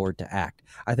for the Lord to act.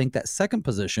 I think that second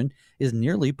position is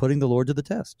nearly putting the Lord to the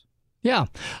test. Yeah.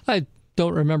 I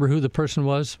don't remember who the person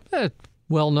was,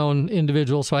 well-known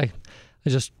individual, so I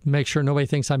just make sure nobody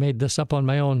thinks I made this up on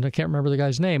my own. I can't remember the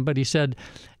guy's name, but he said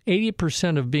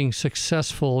 80% of being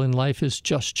successful in life is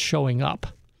just showing up.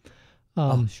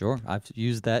 Sure. I've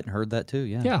used that and heard that too,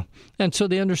 yeah. Yeah. And so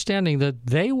the understanding that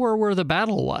they were where the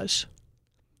battle was.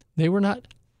 They were not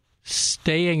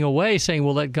staying away saying,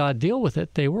 well, let God deal with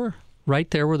it. They were right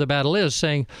there where the battle is,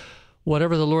 saying,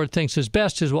 whatever the Lord thinks is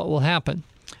best is what will happen.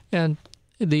 And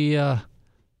the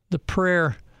prayer,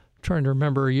 I'm trying to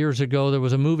remember years ago, there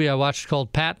was a movie I watched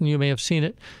called Patton, you may have seen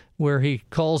it, where he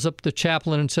calls up the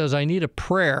chaplain and says, I need a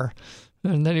prayer.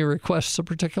 And then he requests a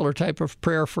particular type of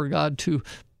prayer for God to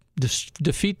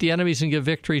defeat the enemies and give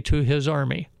victory to his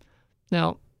army.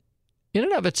 Now, in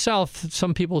and of itself,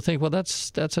 some people think, well,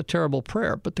 that's a terrible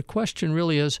prayer. But the question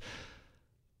really is,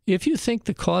 if you think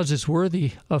the cause is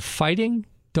worthy of fighting,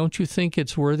 don't you think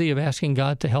it's worthy of asking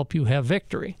God to help you have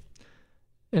victory?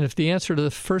 And if the answer to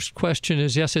the first question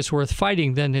is yes, it's worth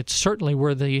fighting, then it's certainly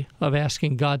worthy of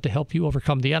asking God to help you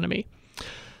overcome the enemy.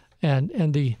 And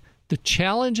the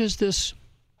challenge is this,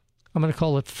 I'm going to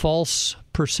call it false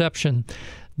perception,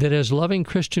 that as loving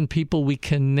Christian people, we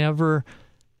can never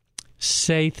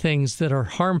say things that are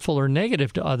harmful or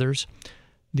negative to others.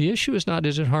 The issue is not,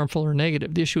 is it harmful or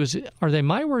negative? The issue is, are they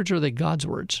my words or are they God's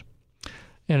words?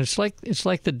 And it's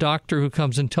like the doctor who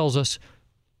comes and tells us,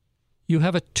 you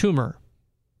have a tumor.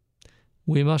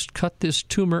 We must cut this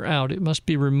tumor out. It must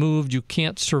be removed. You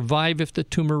can't survive if the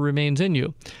tumor remains in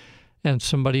you. And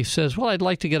somebody says, well, I'd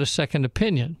like to get a second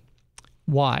opinion.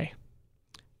 Why?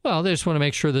 Well, they just want to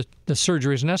make sure that the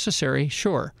surgery is necessary,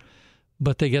 sure.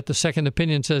 But they get the second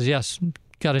opinion, says, yes,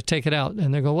 got to take it out.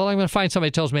 And they go, well, I'm going to find somebody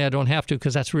who tells me I don't have to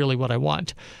because that's really what I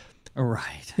want.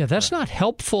 Right. Yeah, that's not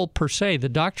helpful per se. The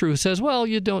doctor who says, well,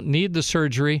 you don't need the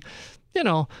surgery,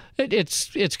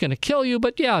 it's going to kill you,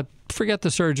 but yeah, forget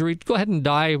the surgery. Go ahead and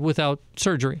die without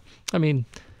surgery. I mean,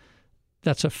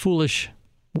 that's a foolish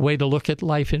way to look at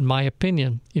life, in my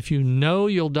opinion. If you know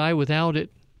you'll die without it,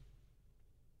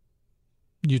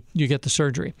 you get the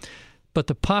surgery. But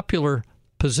the popular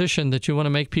position that you want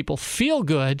to make people feel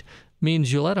good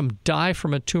means you let them die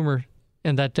from a tumor,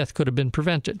 and that death could have been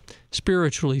prevented.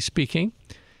 Spiritually speaking,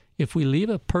 if we leave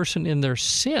a person in their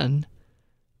sin,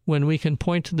 when we can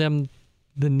point to them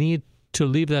the need to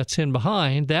leave that sin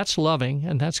behind, that's loving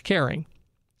and that's caring.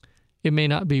 It may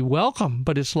not be welcome,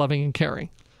 but it's loving and caring.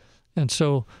 And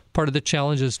so part of the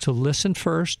challenge is to listen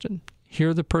first and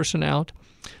hear the person out,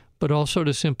 but also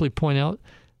to simply point out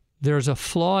there's a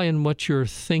flaw in what you're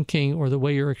thinking or the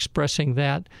way you're expressing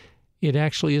that. It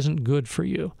actually isn't good for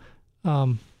you.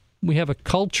 We have a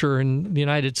culture in the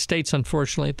United States,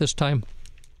 unfortunately, at this time,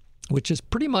 which is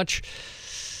pretty much,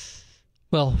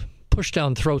 push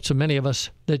down throats of many of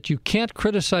us, that you can't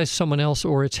criticize someone else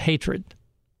or it's hatred.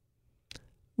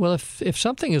 Well, if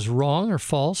something is wrong or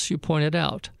false, you point it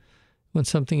out. When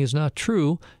something is not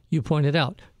true, you point it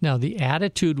out. Now, the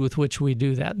attitude with which we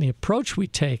do that and the approach we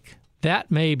take, that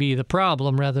may be the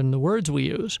problem rather than the words we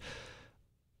use.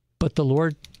 But the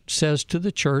Lord says to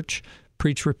the church,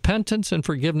 preach repentance and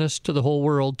forgiveness to the whole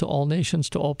world, to all nations,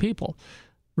 to all people.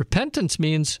 Repentance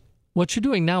means what you're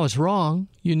doing now is wrong.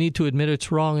 You need to admit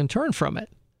it's wrong and turn from it.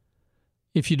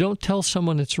 If you don't tell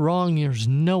someone it's wrong, there's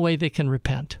no way they can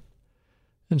repent.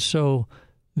 And so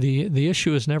the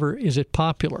issue is never, is it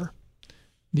popular?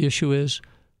 The issue is,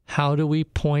 how do we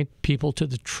point people to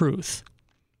the truth?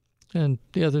 And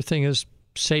the other thing is,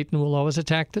 Satan will always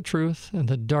attack the truth, and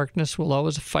the darkness will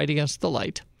always fight against the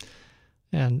light.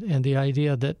 And the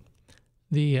idea that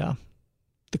the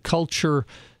culture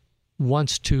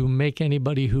wants to make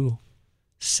anybody who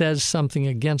says something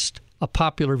against a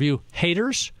popular view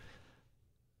haters,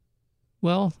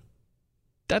 well,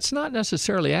 that's not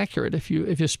necessarily accurate. If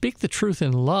you speak the truth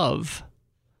in love,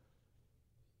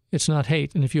 it's not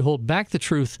hate. And if you hold back the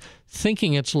truth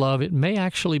thinking it's love, it may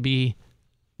actually be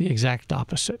the exact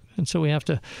opposite. And so we have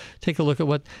to take a look at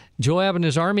what Joab and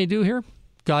his army do here.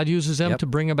 God uses them to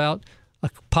bring about a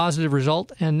positive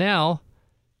result. And now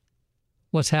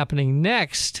what's happening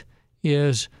next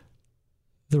is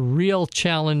the real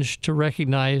challenge to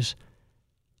recognize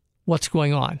what's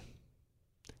going on.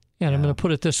 And I'm going to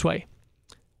put it this way.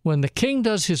 When the king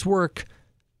does his work,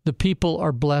 the people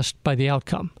are blessed by the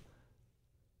outcome.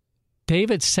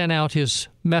 David sent out his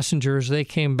messengers. They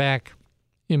came back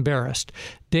embarrassed.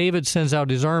 David sends out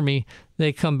his army.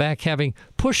 They come back having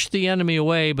pushed the enemy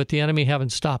away, but the enemy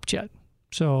haven't stopped yet.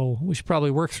 So we should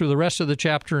probably work through the rest of the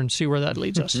chapter and see where that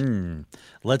leads us.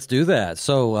 Let's do that.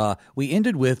 So we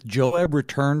ended with Joab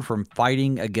returned from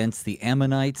fighting against the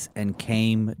Ammonites and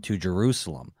came to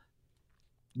Jerusalem.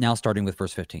 Now starting with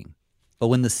verse 15. But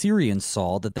when the Syrians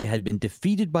saw that they had been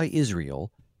defeated by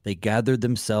Israel, they gathered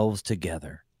themselves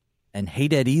together. And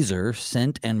Hadadezer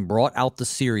sent and brought out the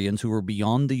Syrians who were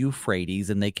beyond the Euphrates,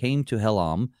 and they came to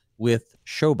Helam with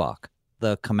Shobach,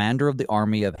 the commander of the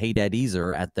army of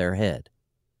Hadadezer, at their head.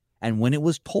 And when it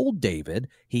was told David,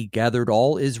 he gathered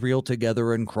all Israel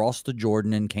together and crossed the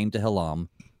Jordan and came to Helam.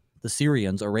 The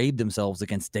Syrians arrayed themselves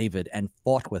against David and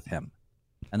fought with him.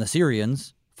 And the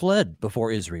Syrians fled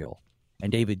before Israel.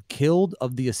 And David killed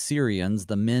of the Assyrians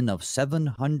the men of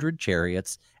 700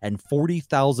 chariots and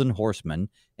 40,000 horsemen,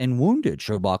 and wounded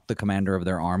Shobach, the commander of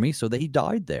their army, so that he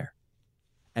died there.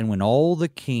 And when all the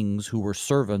kings who were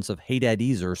servants of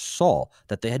Hadadezer saw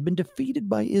that they had been defeated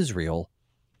by Israel,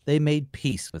 they made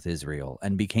peace with Israel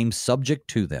and became subject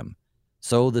to them.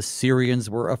 So the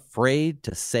Syrians were afraid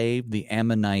to save the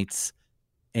Ammonites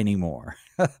anymore.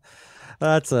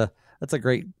 That's a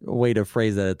great way to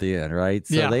phrase that at the end, right?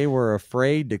 So They were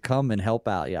afraid to come and help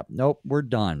out. Yeah, nope, we're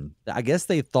done. I guess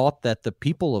they thought that the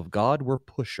people of God were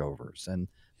pushovers, and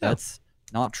that's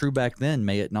not true back then.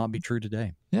 May it not be true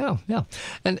today. Yeah.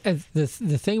 And the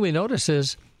thing we notice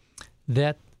is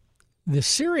that the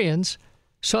Syrians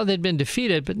saw they'd been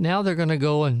defeated, but now they're going to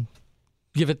go and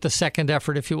give it the second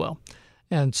effort, if you will.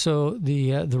 And so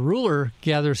the ruler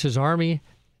gathers his army,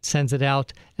 sends it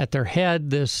out at their head,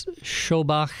 this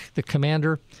Shobach, the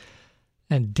commander.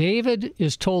 And David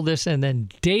is told this, and then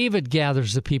David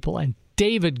gathers the people, and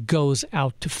David goes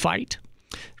out to fight.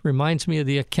 It reminds me of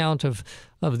the account of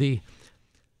the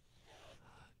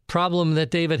problem that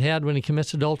David had when he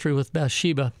commits adultery with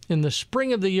Bathsheba. In the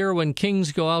spring of the year when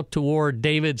kings go out to war,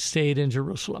 David stayed in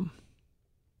Jerusalem.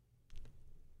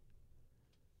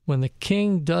 When the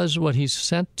king does what he's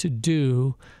sent to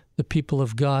do, the people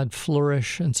of God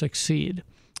flourish and succeed.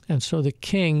 And so the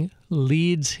king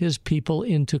leads his people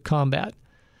into combat.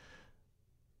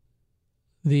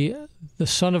 The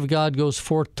Son of God goes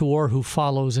forth to war, who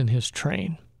follows in his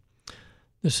train.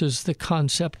 This is the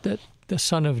concept that the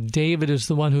Son of David is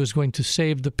the one who is going to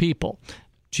save the people.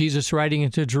 Jesus riding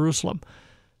into Jerusalem.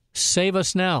 Save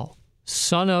us now,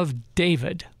 Son of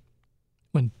David.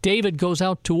 When David goes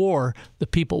out to war, the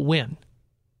people win.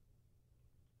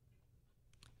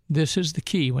 This is the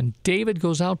key. When David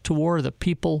goes out to war, the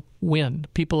people win. The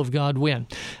people of God win.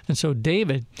 And so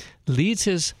David leads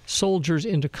his soldiers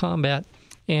into combat,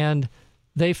 and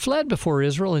they fled before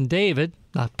Israel, and David,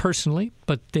 not personally,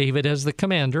 but David as the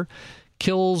commander,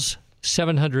 kills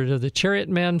 700 of the chariot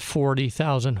men,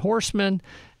 40,000 horsemen,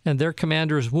 and their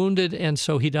commander is wounded, and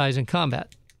so he dies in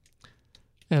combat.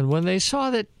 And when they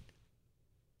saw that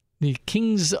the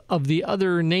kings of the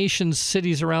other nations,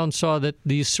 cities around, saw that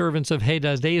these servants of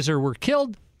Hadadezer were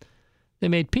killed, they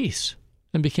made peace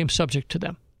and became subject to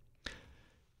them.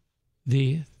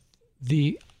 The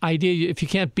idea, if you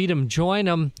can't beat them, join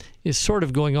them, is sort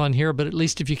of going on here, but at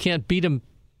least if you can't beat them,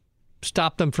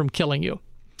 stop them from killing you.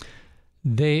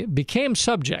 They became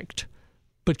subject,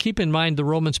 but keep in mind the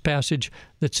Romans passage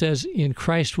that says, in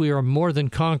Christ we are more than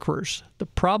conquerors. The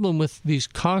problem with these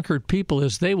conquered people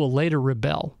is they will later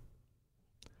rebel.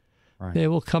 Right. They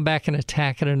will come back and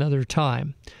attack at another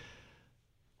time.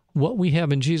 What we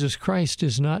have in Jesus Christ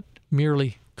is not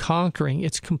merely conquering,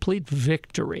 it's complete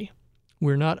victory.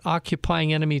 We're not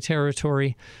occupying enemy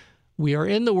territory. We are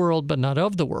in the world, but not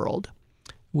of the world.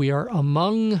 We are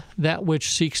among that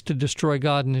which seeks to destroy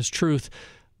God and His truth,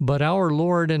 but our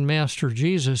Lord and Master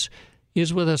Jesus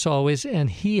is with us always, and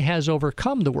He has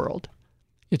overcome the world.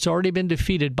 It's already been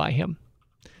defeated by Him.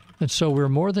 And so we're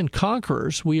more than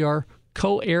conquerors. We are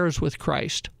co-heirs with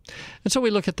Christ. And so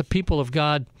we look at the people of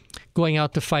God going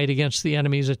out to fight against the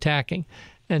enemies attacking.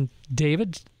 And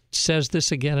David says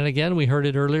this again and again. We heard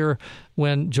it earlier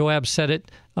when Joab said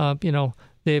it.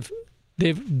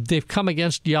 They've come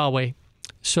against Yahweh,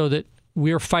 so that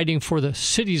we are fighting for the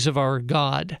cities of our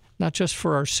God, not just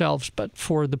for ourselves, but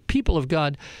for the people of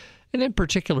God, and in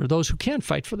particular, those who can't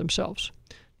fight for themselves.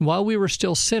 While we were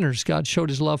still sinners, God showed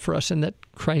His love for us, and that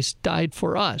Christ died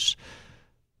for us.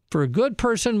 For a good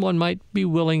person, one might be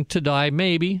willing to die,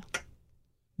 maybe,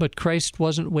 but Christ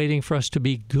wasn't waiting for us to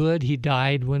be good. He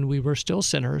died when we were still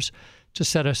sinners to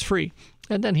set us free.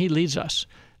 And then He leads us.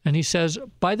 And He says,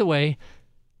 by the way,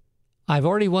 I've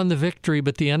already won the victory,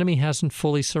 but the enemy hasn't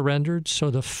fully surrendered, so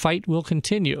the fight will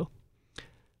continue.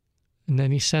 And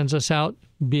then He sends us out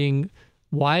being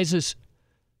wise as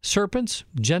serpents,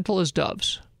 gentle as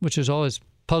doves, which has always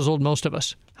puzzled most of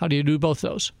us. How do you do both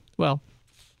those? Well,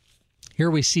 Here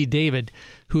we see David,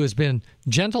 who has been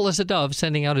gentle as a dove,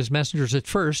 sending out his messengers at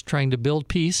first, trying to build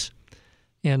peace.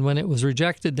 And when it was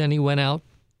rejected, then he went out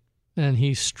and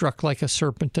he struck like a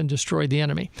serpent and destroyed the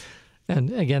enemy.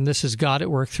 And again, this is God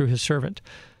at work through his servant.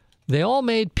 They all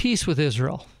made peace with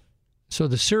Israel. So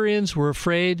the Syrians were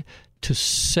afraid to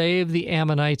save the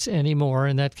Ammonites anymore,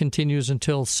 and that continues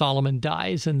until Solomon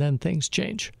dies, and then things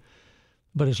change.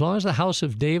 But as long as the house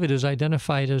of David is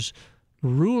identified as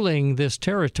ruling this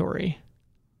territory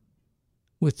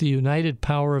with the united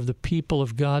power of the people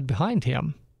of God behind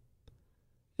him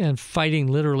and fighting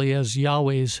literally as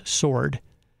Yahweh's sword.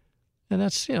 And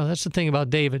that's the thing about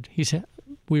David.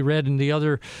 We read in the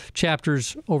other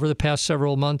chapters over the past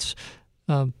several months,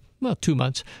 2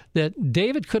 months, that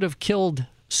David could have killed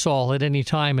Saul at any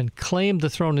time and claimed the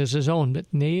throne as his own, but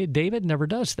David never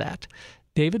does that.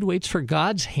 David waits for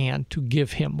God's hand to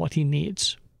give him what he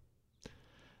needs.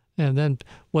 And then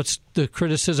what's the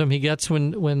criticism he gets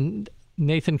when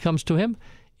Nathan comes to him?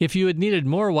 If you had needed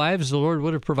more wives, the Lord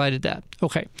would have provided that.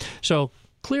 Okay, so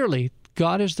clearly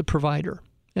God is the provider,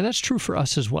 and that's true for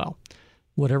us as well.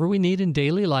 Whatever we need in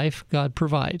daily life, God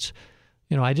provides.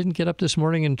 I didn't get up this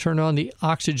morning and turn on the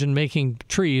oxygen-making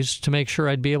trees to make sure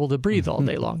I'd be able to breathe all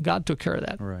day long. God took care of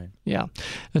that. Right. Yeah.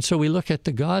 And so we look at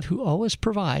the God who always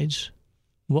provides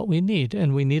what we need,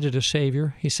 and we needed a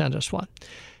Savior. He sent us one.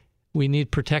 We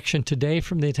need protection today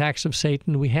from the attacks of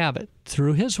Satan. We have it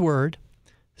through His Word,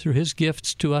 through His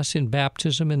gifts to us in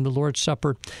baptism and the Lord's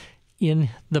Supper, in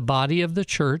the body of the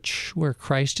church where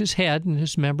Christ is head and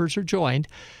His members are joined.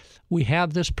 We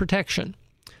have this protection.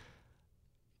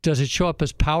 Does it show up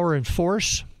as power and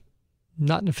force?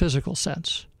 Not in a physical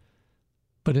sense.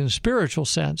 But in a spiritual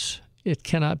sense, it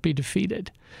cannot be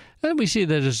defeated. And we see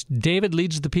that as David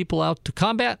leads the people out to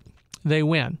combat, they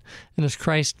win. And as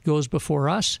Christ goes before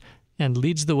us and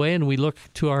leads the way, and we look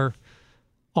to our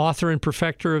author and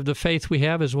perfecter of the faith we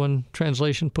have, as one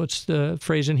translation puts the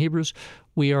phrase in Hebrews,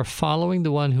 we are following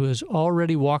the one who has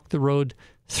already walked the road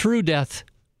through death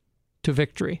to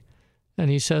victory. And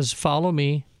he says, follow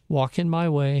me, walk in my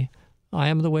way. I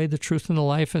am the way, the truth, and the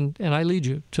life, and I lead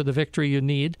you to the victory you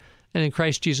need. And in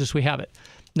Christ Jesus, we have it.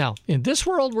 Now, in this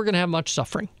world, we're going to have much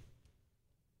suffering.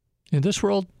 In this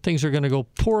world, things are going to go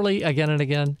poorly again and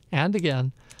again and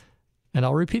again. And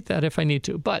I'll repeat that if I need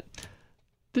to. But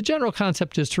the general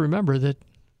concept is to remember that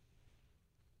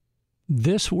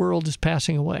this world is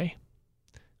passing away.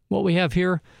 What we have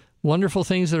here, wonderful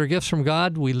things that are gifts from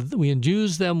God, we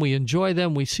use them, we enjoy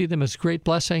them, we see them as great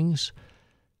blessings.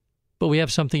 But we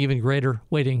have something even greater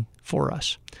waiting for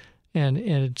us. And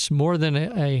it's more than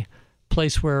a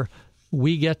place where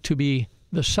we get to be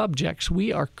the subjects.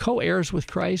 We are co-heirs with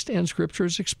Christ, and Scripture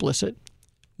is explicit.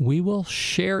 We will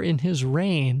share in His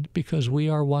reign because we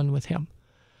are one with Him.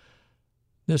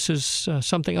 This is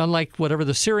something unlike whatever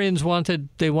the Syrians wanted.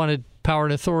 They wanted power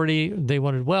and authority. They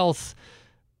wanted wealth,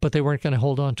 but they weren't going to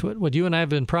hold on to it. What you and I have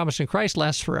been promised in Christ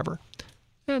lasts forever.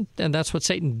 And that's what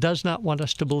Satan does not want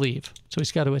us to believe. So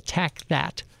he's got to attack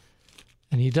that.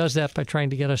 And he does that by trying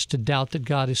to get us to doubt that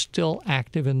God is still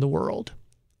active in the world.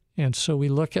 And so we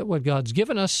look at what God's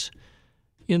given us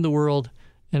in the world,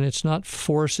 and it's not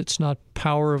force, it's not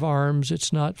power of arms,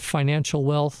 it's not financial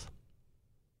wealth.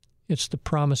 It's the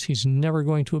promise He's never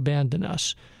going to abandon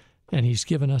us. And He's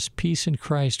given us peace in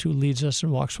Christ, who leads us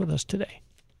and walks with us today.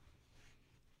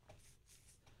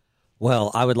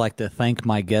 Well, I would like to thank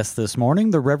my guest this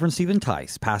morning, the Reverend Stephen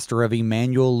Theiss, pastor of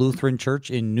Immanuel Lutheran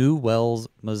Church in New Wells,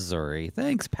 Missouri.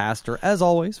 Thanks, Pastor, as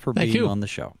always, for being on the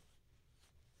show.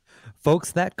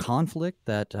 Folks, that conflict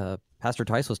that Pastor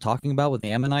Theiss was talking about with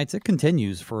the Ammonites, it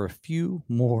continues for a few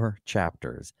more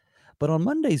chapters. But on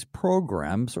Monday's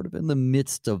program, sort of in the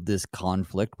midst of this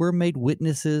conflict, we're made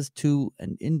witnesses to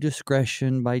an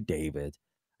indiscretion by David,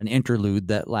 an interlude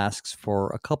that lasts for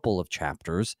a couple of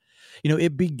chapters.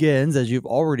 It begins, as you've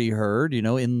already heard,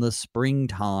 in the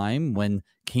springtime when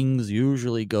kings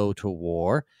usually go to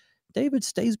war. David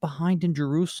stays behind in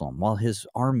Jerusalem while his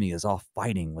army is off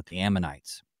fighting with the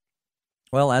Ammonites.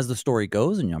 Well, as the story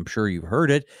goes, and I'm sure you've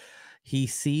heard it, he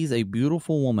sees a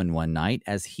beautiful woman one night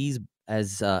as she's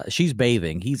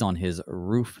bathing. He's on his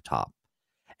rooftop.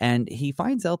 And he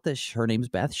finds out that her name's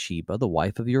Bathsheba, the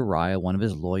wife of Uriah, one of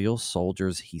his loyal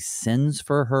soldiers. He sends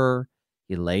for her,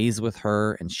 he lays with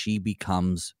her, and she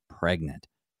becomes pregnant.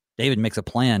 David makes a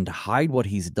plan to hide what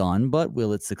he's done, but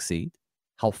will it succeed?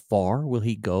 How far will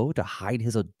he go to hide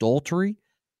his adultery?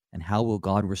 And how will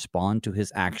God respond to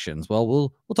his actions? Well,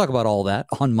 we'll talk about all that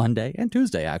on Monday and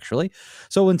Tuesday, actually.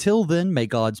 So until then, may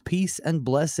God's peace and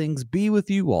blessings be with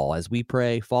you all as we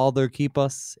pray, Father, keep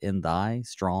us in thy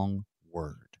strong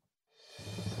word.